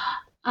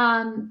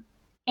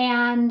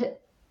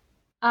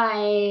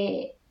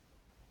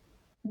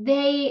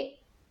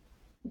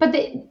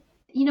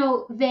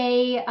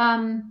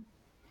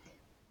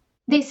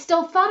 They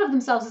still thought of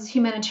themselves as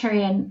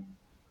humanitarian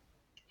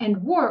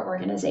and war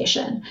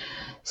organization.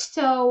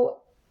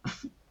 So,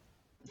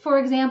 for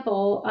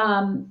example,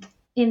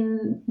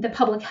 in the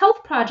Public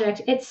Health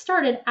Project, it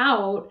started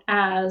out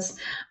as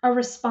a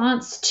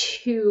response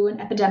to an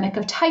epidemic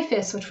of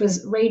typhus, which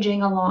was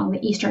raging along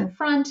the Eastern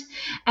Front.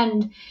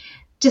 And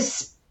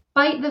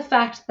despite the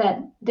fact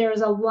that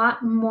there's a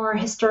lot more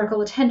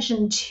historical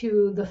attention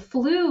to the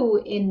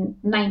flu in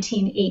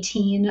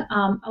 1918,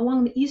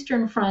 along the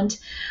Eastern Front,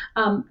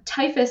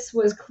 typhus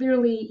was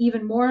clearly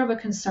even more of a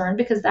concern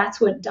because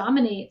that's what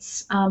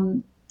dominates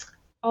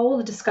all of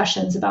the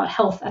discussions about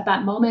health at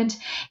that moment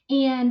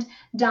and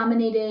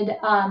dominated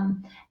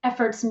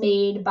efforts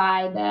made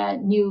by the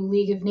new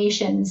League of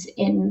Nations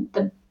in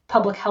the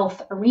public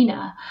health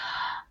arena.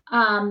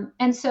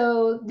 And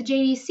so the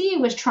JDC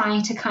was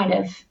trying to kind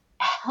of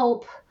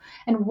help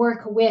and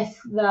work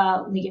with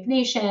the League of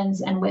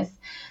Nations and with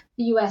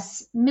the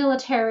U.S.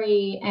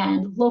 military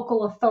and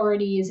local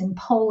authorities in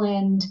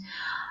Poland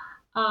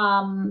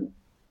and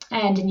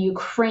in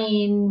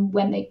Ukraine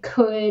when they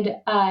could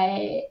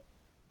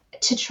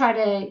to try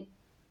to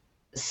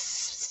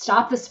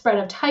stop the spread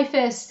of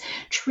typhus,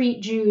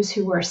 treat Jews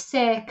who were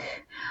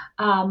sick,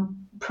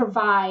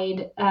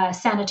 provide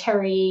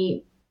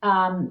sanitary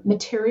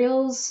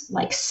materials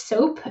like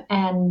soap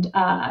and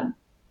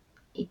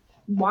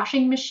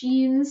washing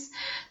machines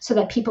so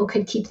that people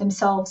could keep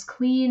themselves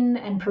clean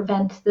and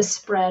prevent the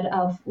spread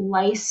of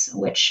lice,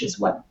 which is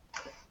what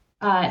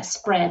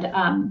spread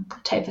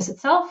typhus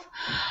itself.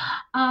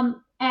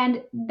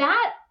 And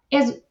that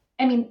is,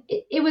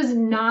 it was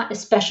not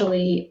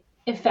especially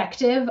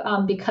effective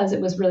because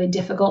it was really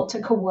difficult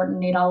to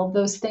coordinate all of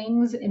those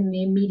things in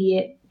the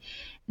immediate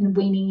and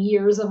waning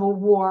years of a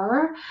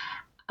war.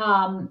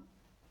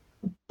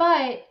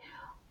 But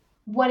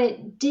what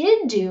it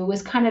did do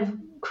was kind of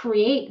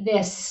create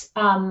this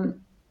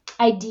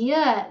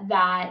idea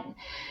that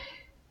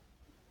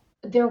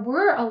there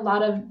were a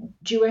lot of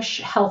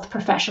Jewish health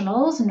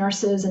professionals,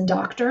 nurses and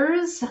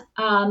doctors,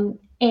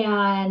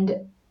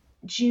 and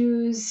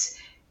Jews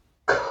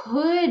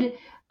could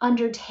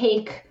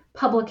undertake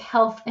public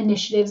health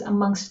initiatives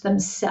amongst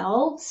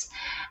themselves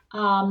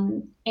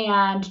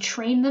and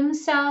train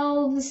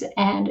themselves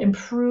and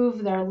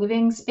improve their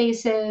living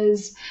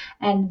spaces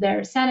and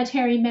their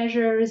sanitary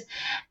measures.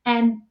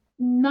 And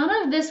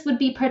none of this would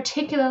be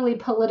particularly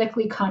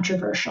politically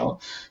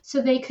controversial.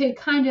 So they could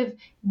kind of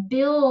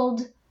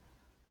build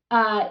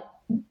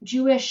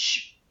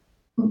Jewish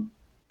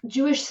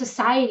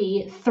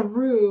society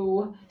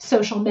through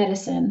social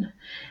medicine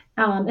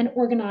and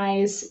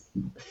organize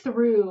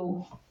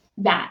through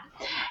that.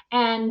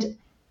 And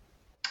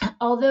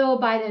although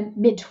by the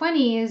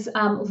mid-20s,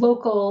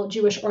 local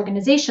Jewish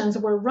organizations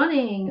were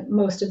running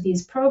most of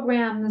these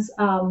programs,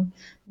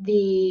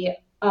 the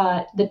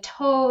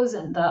TOS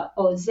and the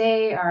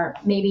OZE are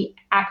maybe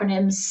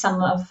acronyms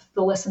some of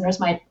the listeners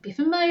might be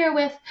familiar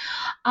with.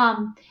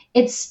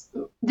 It's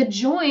the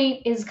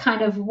Joint is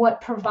kind of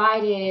what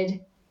provided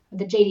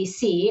the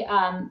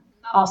JDC,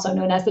 also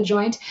known as the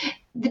Joint.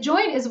 The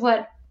Joint is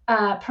what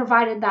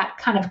provided that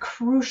kind of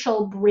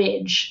crucial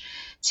bridge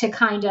to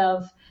kind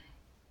of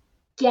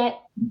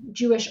get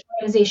Jewish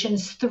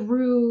organizations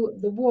through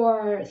the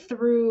war,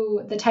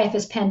 through the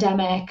typhus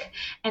pandemic,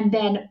 and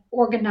then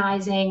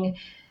organizing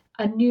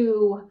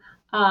anew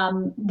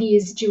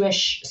these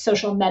Jewish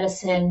social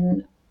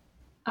medicine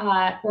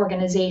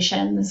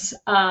organizations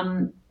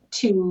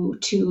to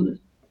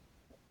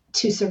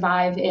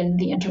survive in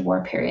the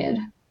interwar period.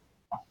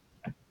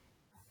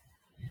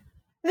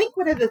 I think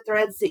one of the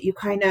threads that you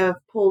kind of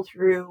pull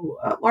through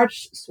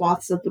large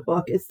swaths of the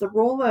book is the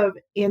role of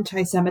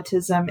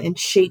anti-Semitism in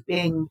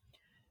shaping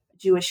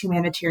Jewish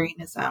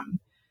humanitarianism.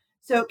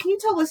 So can you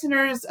tell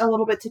listeners a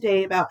little bit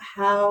today about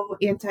how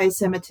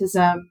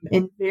anti-Semitism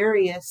in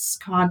various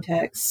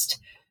contexts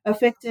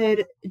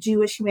affected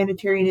Jewish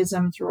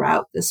humanitarianism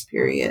throughout this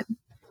period?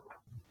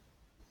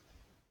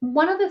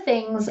 One of the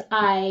things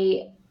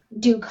I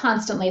do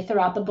constantly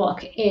throughout the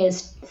book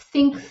is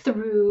think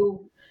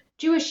through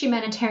Jewish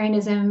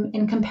humanitarianism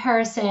in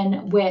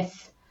comparison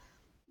with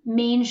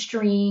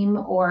mainstream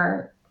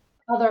or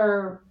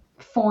other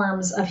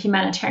forms of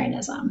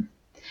humanitarianism.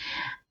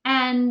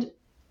 And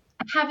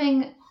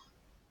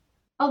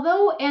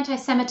although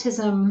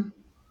anti-Semitism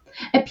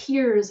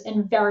appears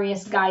in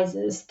various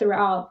guises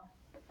throughout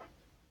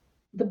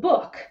the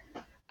book,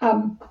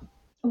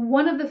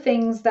 one of the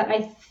things that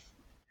the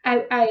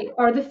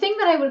thing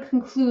that I would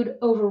conclude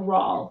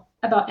overall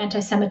about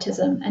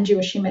anti-Semitism and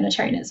Jewish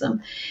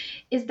humanitarianism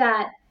is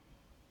that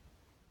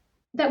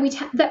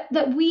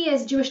we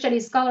as Jewish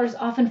studies scholars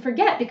often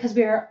forget, because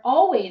we are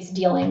always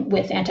dealing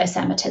with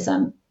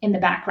anti-Semitism in the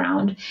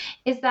background,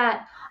 is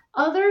that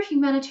other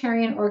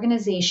humanitarian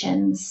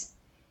organizations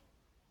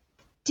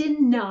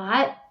did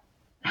not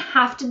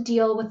have to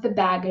deal with the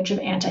baggage of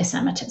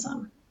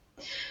anti-Semitism.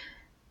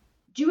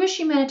 Jewish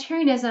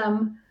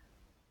humanitarianism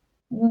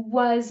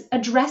was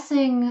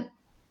addressing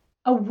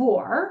a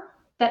war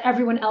that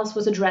everyone else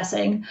was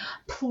addressing,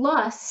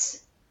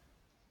 plus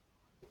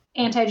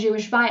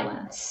anti-Jewish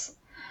violence.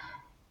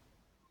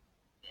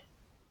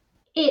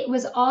 It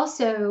was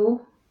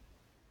also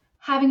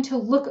having to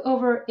look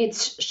over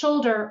its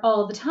shoulder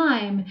all the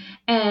time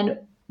and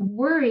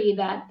worry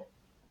that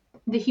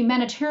the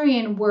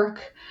humanitarian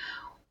work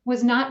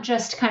was not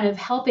just kind of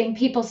helping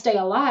people stay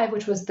alive,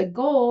 which was the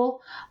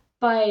goal,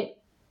 but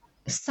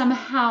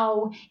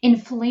somehow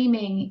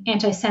inflaming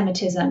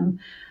anti-Semitism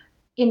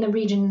in the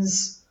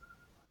regions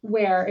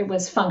where it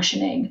was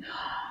functioning.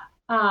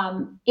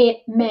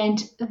 It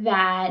meant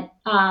that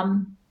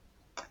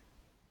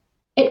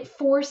it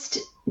forced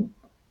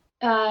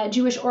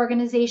Jewish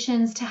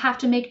organizations to have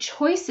to make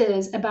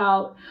choices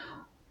about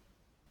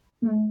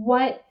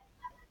what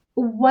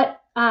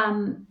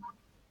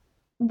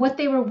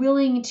they were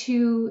willing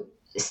to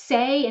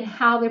say and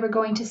how they were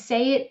going to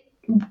say it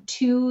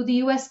to the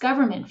U.S.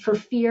 government, for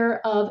fear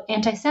of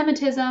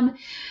anti-Semitism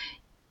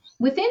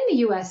within the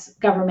U.S.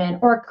 government,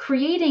 or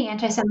creating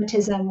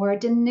anti-Semitism where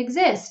it didn't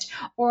exist,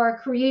 or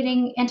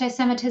creating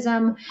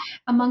anti-Semitism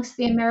amongst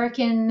the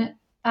American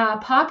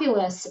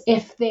populace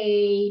if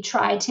they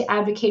tried to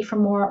advocate for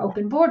more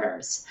open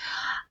borders.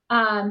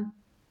 And,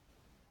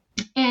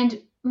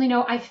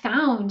 I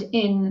found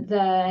in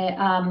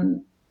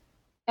the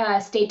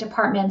State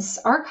Department's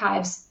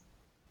archives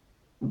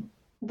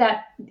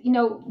that,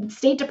 the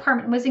State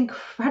Department was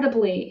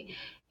incredibly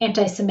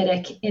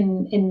anti-Semitic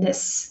in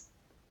this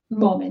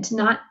moment.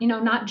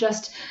 Not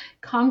just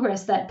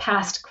Congress that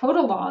passed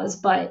quota laws,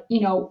 but,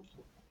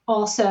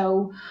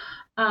 also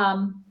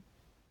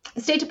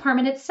the State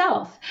Department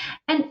itself.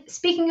 And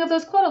speaking of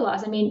those quota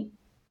laws,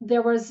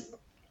 there was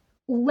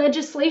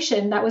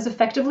legislation that was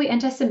effectively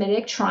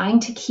anti-Semitic, trying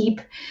to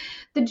keep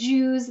the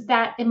Jews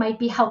that it might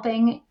be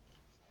helping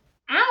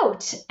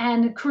out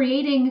and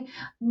creating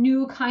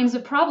new kinds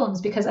of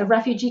problems, because a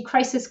refugee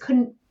crisis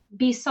couldn't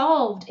be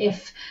solved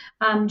if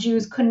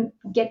Jews couldn't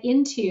get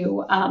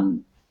into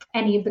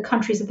any of the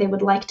countries that they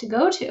would like to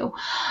go to.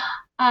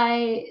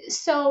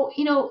 So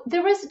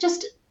there was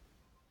just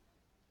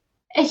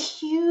a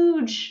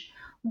huge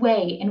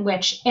way in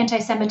which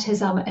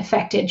anti-Semitism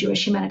affected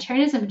Jewish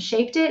humanitarianism and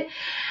shaped it.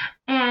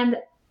 And,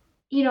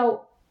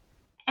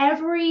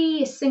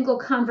 every single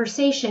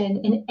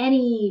conversation in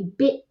any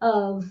bit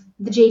of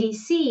the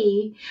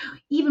JDC,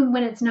 even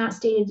when it's not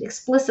stated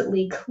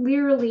explicitly,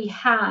 clearly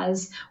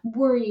has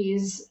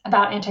worries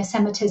about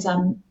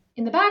anti-Semitism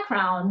in the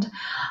background.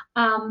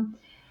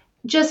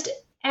 Just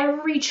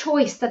every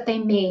choice that they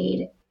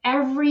made,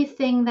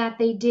 everything that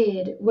they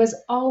did was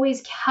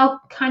always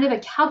kind of a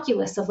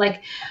calculus of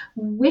like,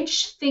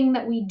 which thing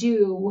that we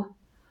do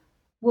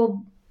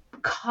will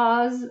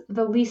cause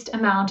the least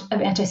amount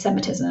of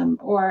anti-Semitism,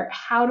 or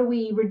how do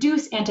we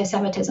reduce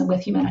anti-Semitism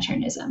with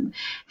humanitarianism?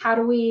 How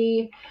do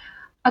we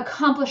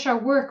accomplish our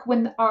work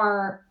when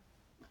our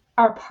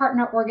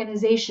partner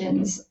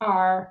organizations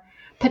are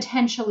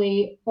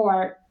potentially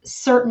or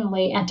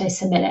certainly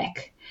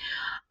anti-Semitic?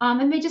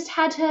 And they just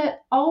had to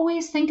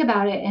always think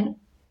about it. And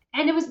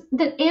it was,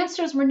 the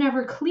answers were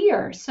never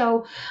clear.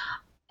 So,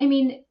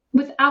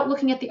 without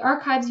looking at the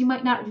archives, you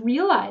might not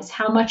realize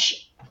how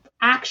much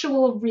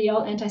actual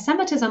real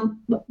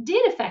anti-Semitism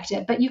did affect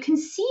it. But you can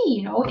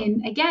see,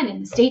 in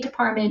the State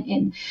Department,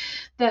 in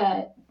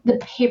the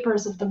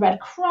papers of the Red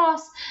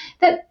Cross,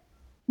 that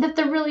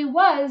there really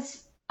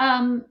was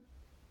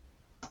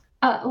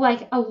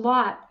like a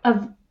lot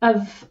of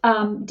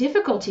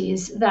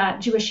difficulties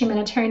that Jewish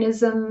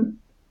humanitarianism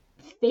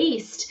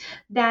faced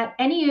that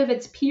any of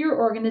its peer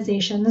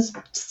organizations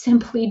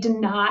simply did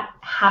not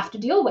have to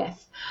deal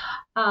with.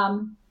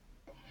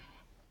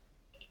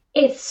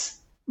 It's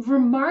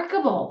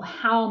remarkable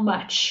how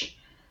much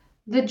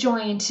the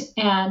Joint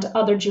and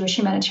other Jewish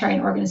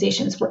humanitarian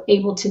organizations were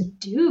able to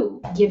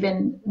do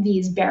given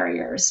these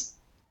barriers,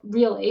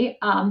 really.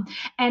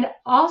 And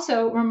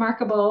also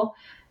remarkable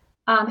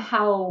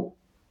how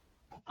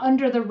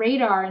under the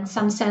radar, in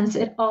some sense,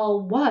 it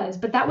all was.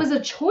 But that was a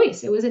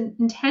choice. It was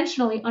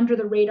intentionally under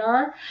the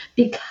radar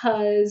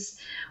because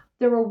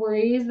there were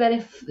worries that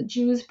if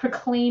Jews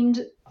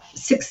proclaimed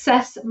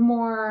success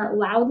more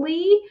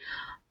loudly,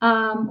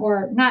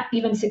 or not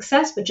even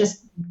success, but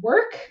just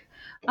work,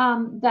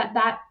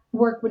 that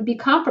work would be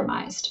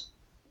compromised.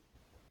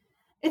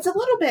 It's a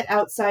little bit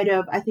outside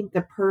of, I think,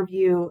 the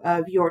purview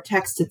of your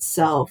text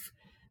itself.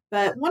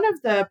 But one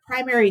of the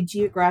primary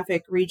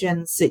geographic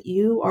regions that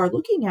you are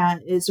looking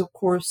at is, of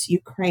course,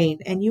 Ukraine,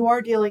 and you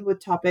are dealing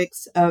with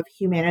topics of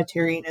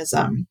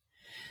humanitarianism.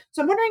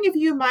 So I'm wondering if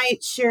you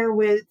might share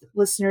with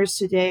listeners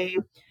today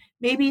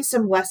maybe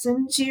some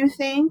lessons you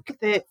think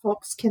that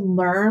folks can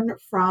learn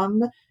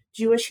from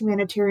Jewish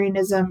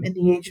humanitarianism in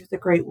the age of the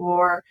Great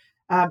War,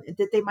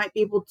 that they might be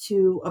able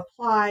to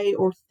apply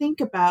or think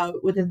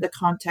about within the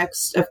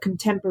context of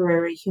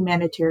contemporary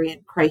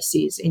humanitarian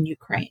crises in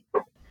Ukraine.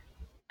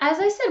 As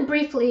I said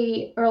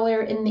briefly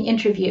earlier in the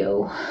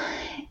interview,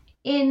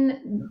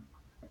 in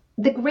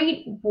the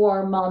Great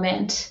War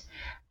moment,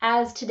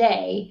 as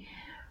today,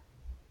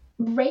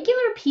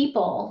 regular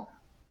people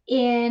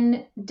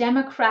in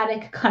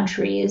democratic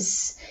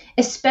countries,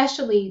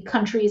 especially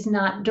countries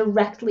not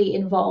directly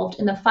involved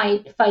in the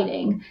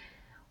fighting,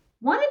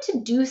 wanted to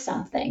do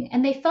something,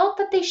 and they felt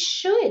that they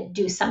should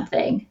do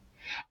something,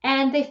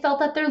 and they felt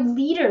that their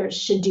leaders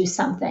should do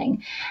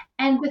something.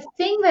 And the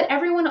thing that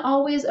everyone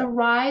always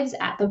arrives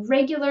at, the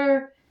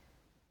regular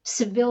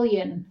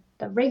civilian,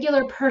 the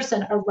regular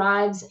person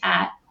arrives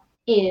at,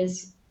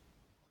 is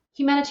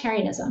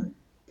humanitarianism.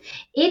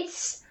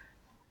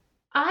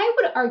 I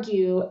would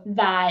argue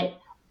that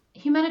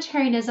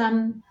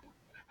humanitarianism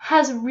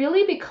has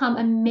really become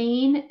a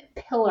main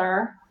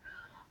pillar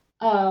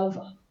of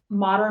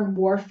modern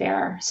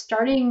warfare,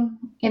 starting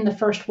in the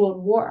First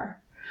World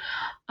War.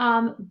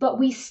 But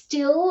we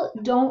still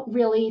don't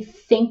really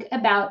think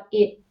about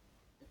it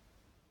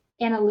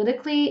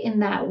analytically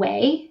in that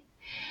way.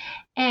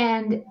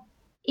 And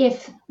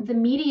if the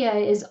media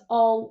is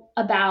all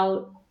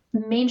about,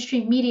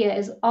 mainstream media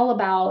is all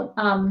about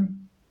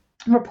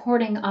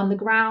reporting on the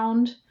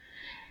ground,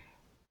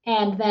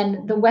 and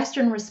then the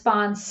Western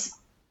response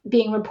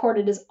being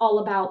reported is all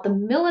about the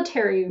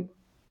military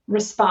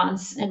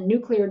response and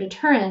nuclear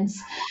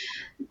deterrence,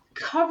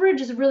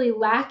 coverage is really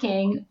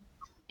lacking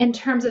in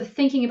terms of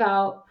thinking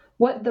about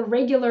what the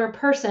regular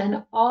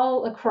person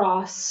all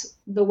across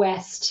the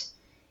West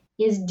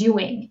is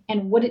doing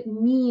and what it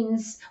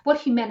means, what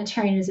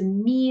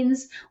humanitarianism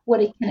means,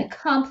 what it can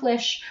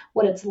accomplish,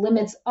 what its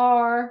limits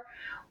are,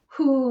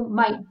 who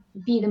might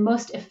be the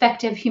most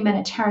effective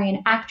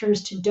humanitarian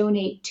actors to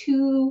donate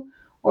to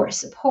or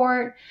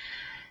support.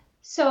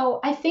 So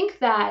I think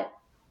that,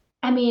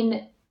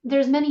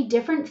 there's many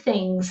different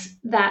things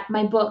that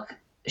my book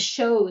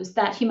shows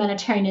that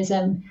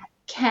humanitarianism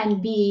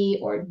can be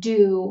or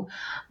do,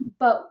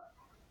 but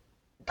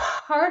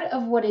part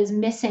of what is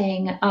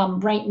missing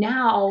right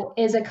now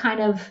is a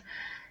kind of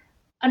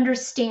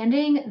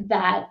understanding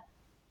that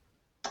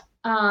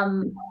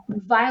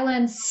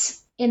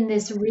violence in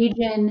this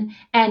region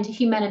and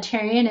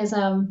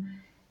humanitarianism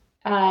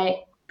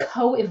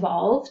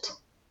co-evolved.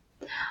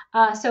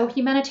 So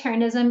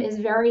humanitarianism is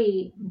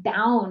very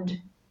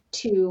bound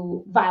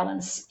to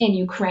violence in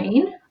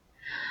Ukraine.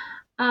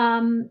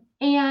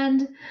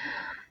 and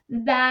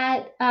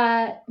that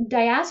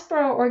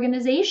diaspora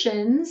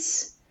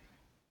organizations,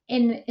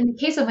 in the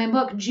case of my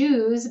book,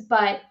 Jews,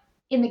 but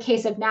in the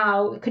case of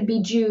now, it could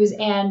be Jews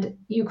and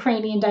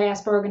Ukrainian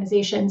diaspora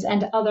organizations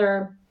and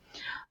other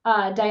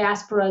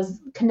diasporas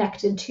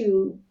connected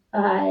to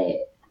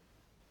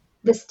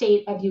the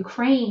state of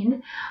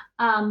Ukraine.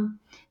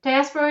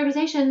 Diaspora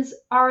organizations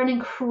are an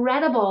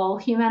incredible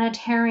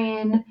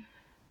humanitarian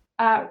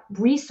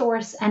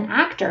resource and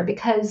actor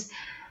because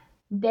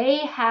they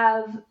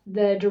have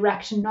the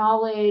direct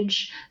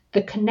knowledge,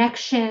 the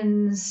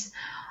connections,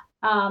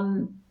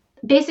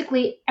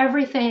 basically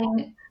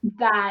everything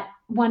that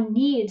one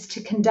needs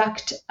to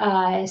conduct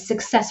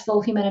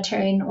successful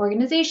humanitarian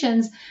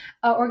organizations,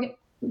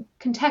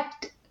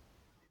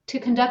 to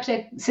conduct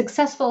a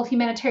successful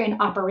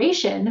humanitarian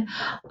operation,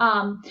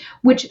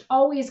 which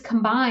always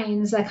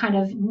combines a kind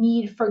of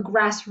need for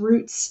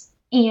grassroots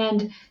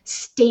and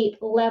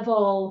state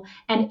level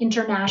and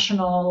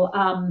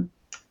international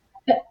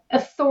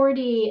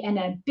authority and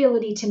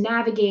ability to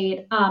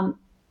navigate.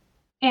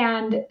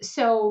 And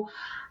so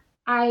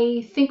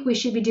I think we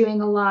should be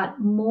doing a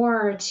lot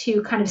more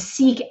to kind of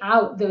seek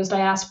out those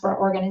diaspora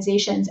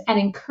organizations and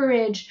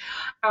encourage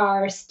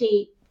our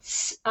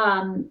states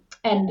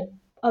and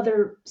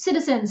other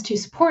citizens to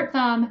support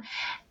them,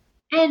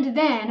 and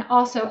then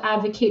also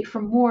advocate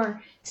for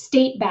more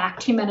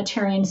state-backed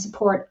humanitarian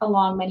support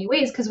along many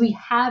ways, because we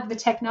have the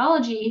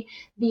technology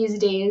these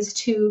days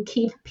to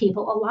keep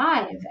people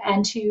alive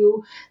and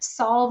to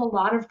solve a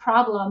lot of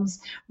problems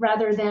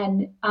rather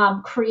than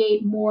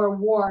create more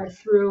war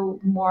through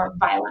more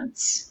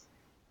violence.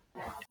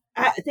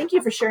 Thank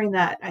you for sharing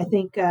that. I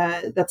think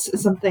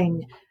that's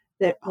something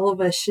that all of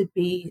us should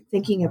be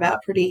thinking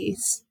about pretty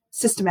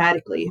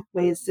systematically,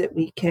 ways that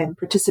we can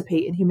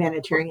participate in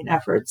humanitarian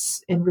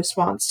efforts in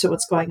response to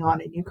what's going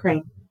on in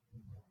Ukraine.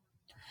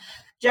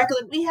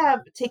 Jaclyn, we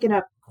have taken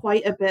up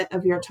quite a bit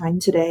of your time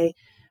today.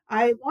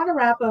 I want to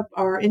wrap up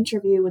our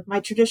interview with my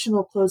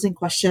traditional closing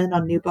question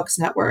on New Books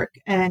Network,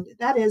 and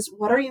that is,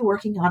 what are you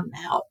working on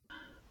now?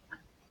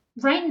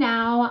 Right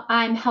now,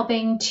 I'm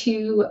helping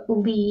to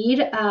lead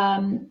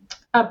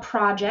a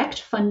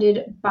project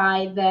funded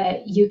by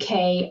the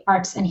UK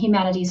Arts and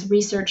Humanities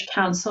Research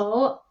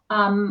Council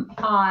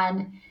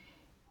on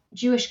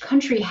Jewish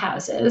country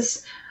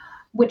houses,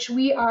 which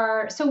we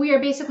are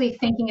basically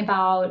thinking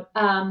about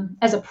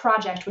as a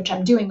project, which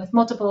I'm doing with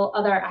multiple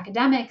other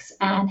academics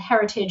and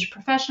heritage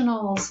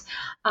professionals,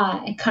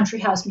 and country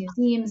house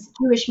museums,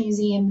 Jewish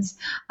museums.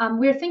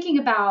 We're thinking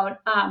about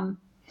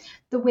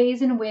the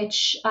ways in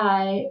which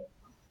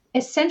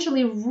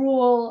essentially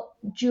rural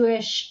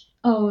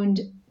Jewish-owned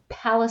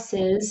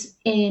palaces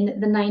in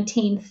the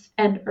 19th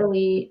and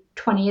early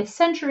 20th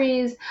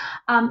centuries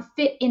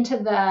fit into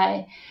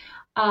the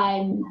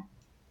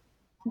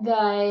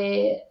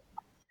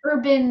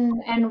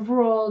urban and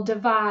rural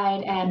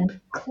divide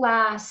and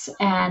class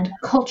and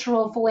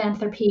cultural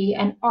philanthropy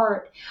and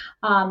art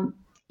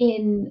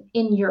in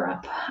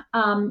Europe.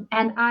 And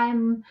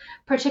I'm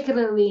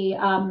particularly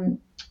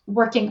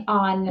working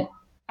on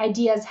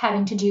ideas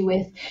having to do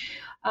with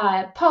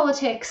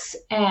politics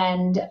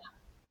and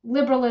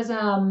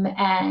liberalism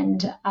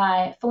and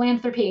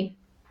philanthropy,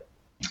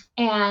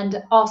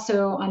 and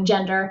also on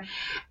gender.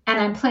 And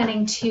I'm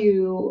planning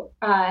to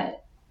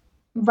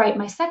write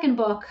my second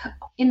book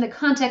in the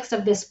context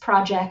of this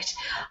project,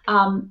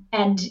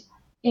 and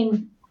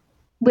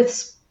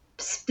with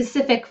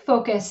specific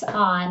focus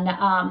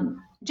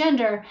on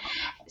gender.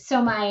 So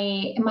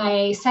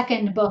my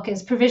second book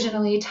is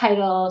provisionally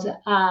titled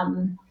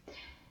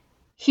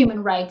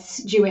Human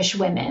Rights, Jewish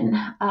Women,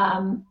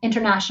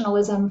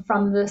 Internationalism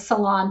from the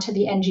Salon to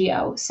the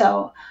NGO.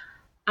 So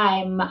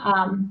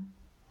I'm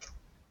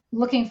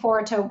looking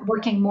forward to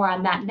working more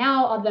on that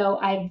now, although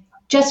I've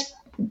just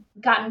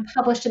gotten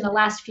published in the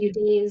last few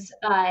days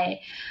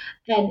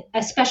and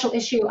a special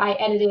issue I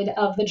edited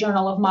of the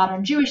Journal of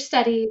Modern Jewish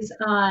Studies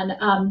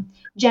on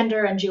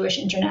gender and Jewish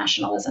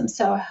internationalism.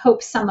 So I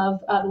hope some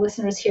of the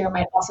listeners here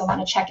might also want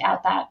to check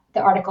out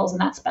the articles in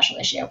that special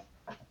issue.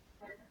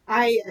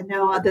 I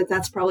know that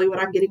that's probably what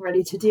I'm getting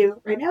ready to do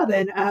right now.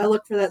 Then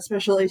look for that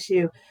special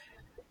issue.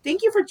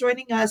 Thank you for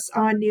joining us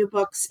on New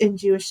Books in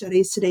Jewish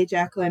Studies today,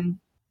 Jaclyn.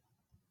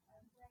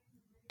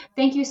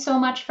 Thank you so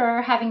much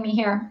for having me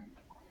here.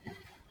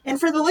 And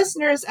for the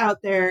listeners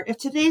out there, if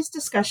today's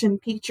discussion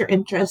piqued your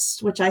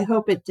interest, which I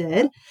hope it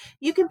did,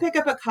 you can pick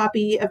up a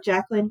copy of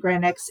Jaclyn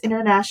Granick's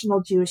International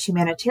Jewish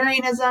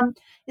Humanitarianism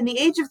in the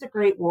Age of the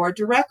Great War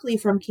directly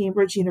from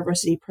Cambridge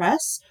University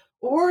Press,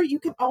 or you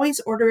can always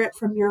order it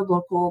from your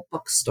local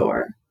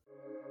bookstore.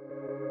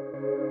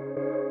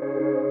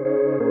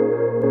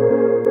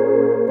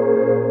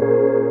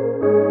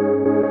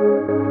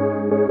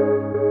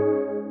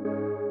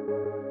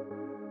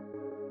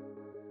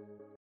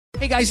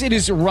 Hey guys, it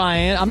is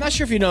Ryan. I'm not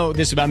sure if you know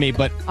this about me,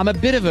 but I'm a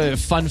bit of a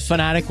fun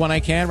fanatic when I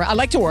can. I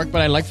like to work,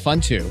 but I like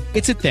fun too.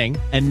 It's a thing.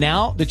 And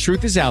now the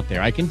truth is out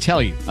there. I can tell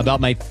you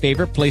about my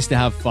favorite place to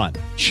have fun.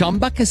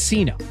 Chumba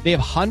Casino. They have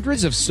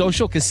hundreds of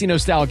social casino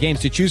style games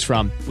to choose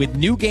from with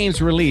new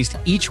games released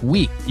each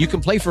week. You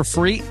can play for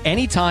free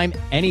anytime,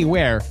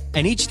 anywhere.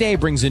 And each day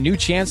brings a new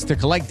chance to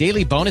collect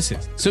daily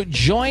bonuses. So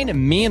join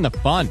me in the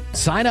fun.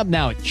 Sign up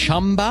now at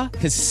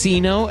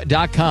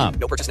ChumbaCasino.com.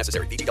 No purchase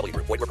necessary. VGW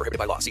Group. Void where prohibited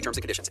by law. See terms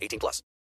and conditions. 18+.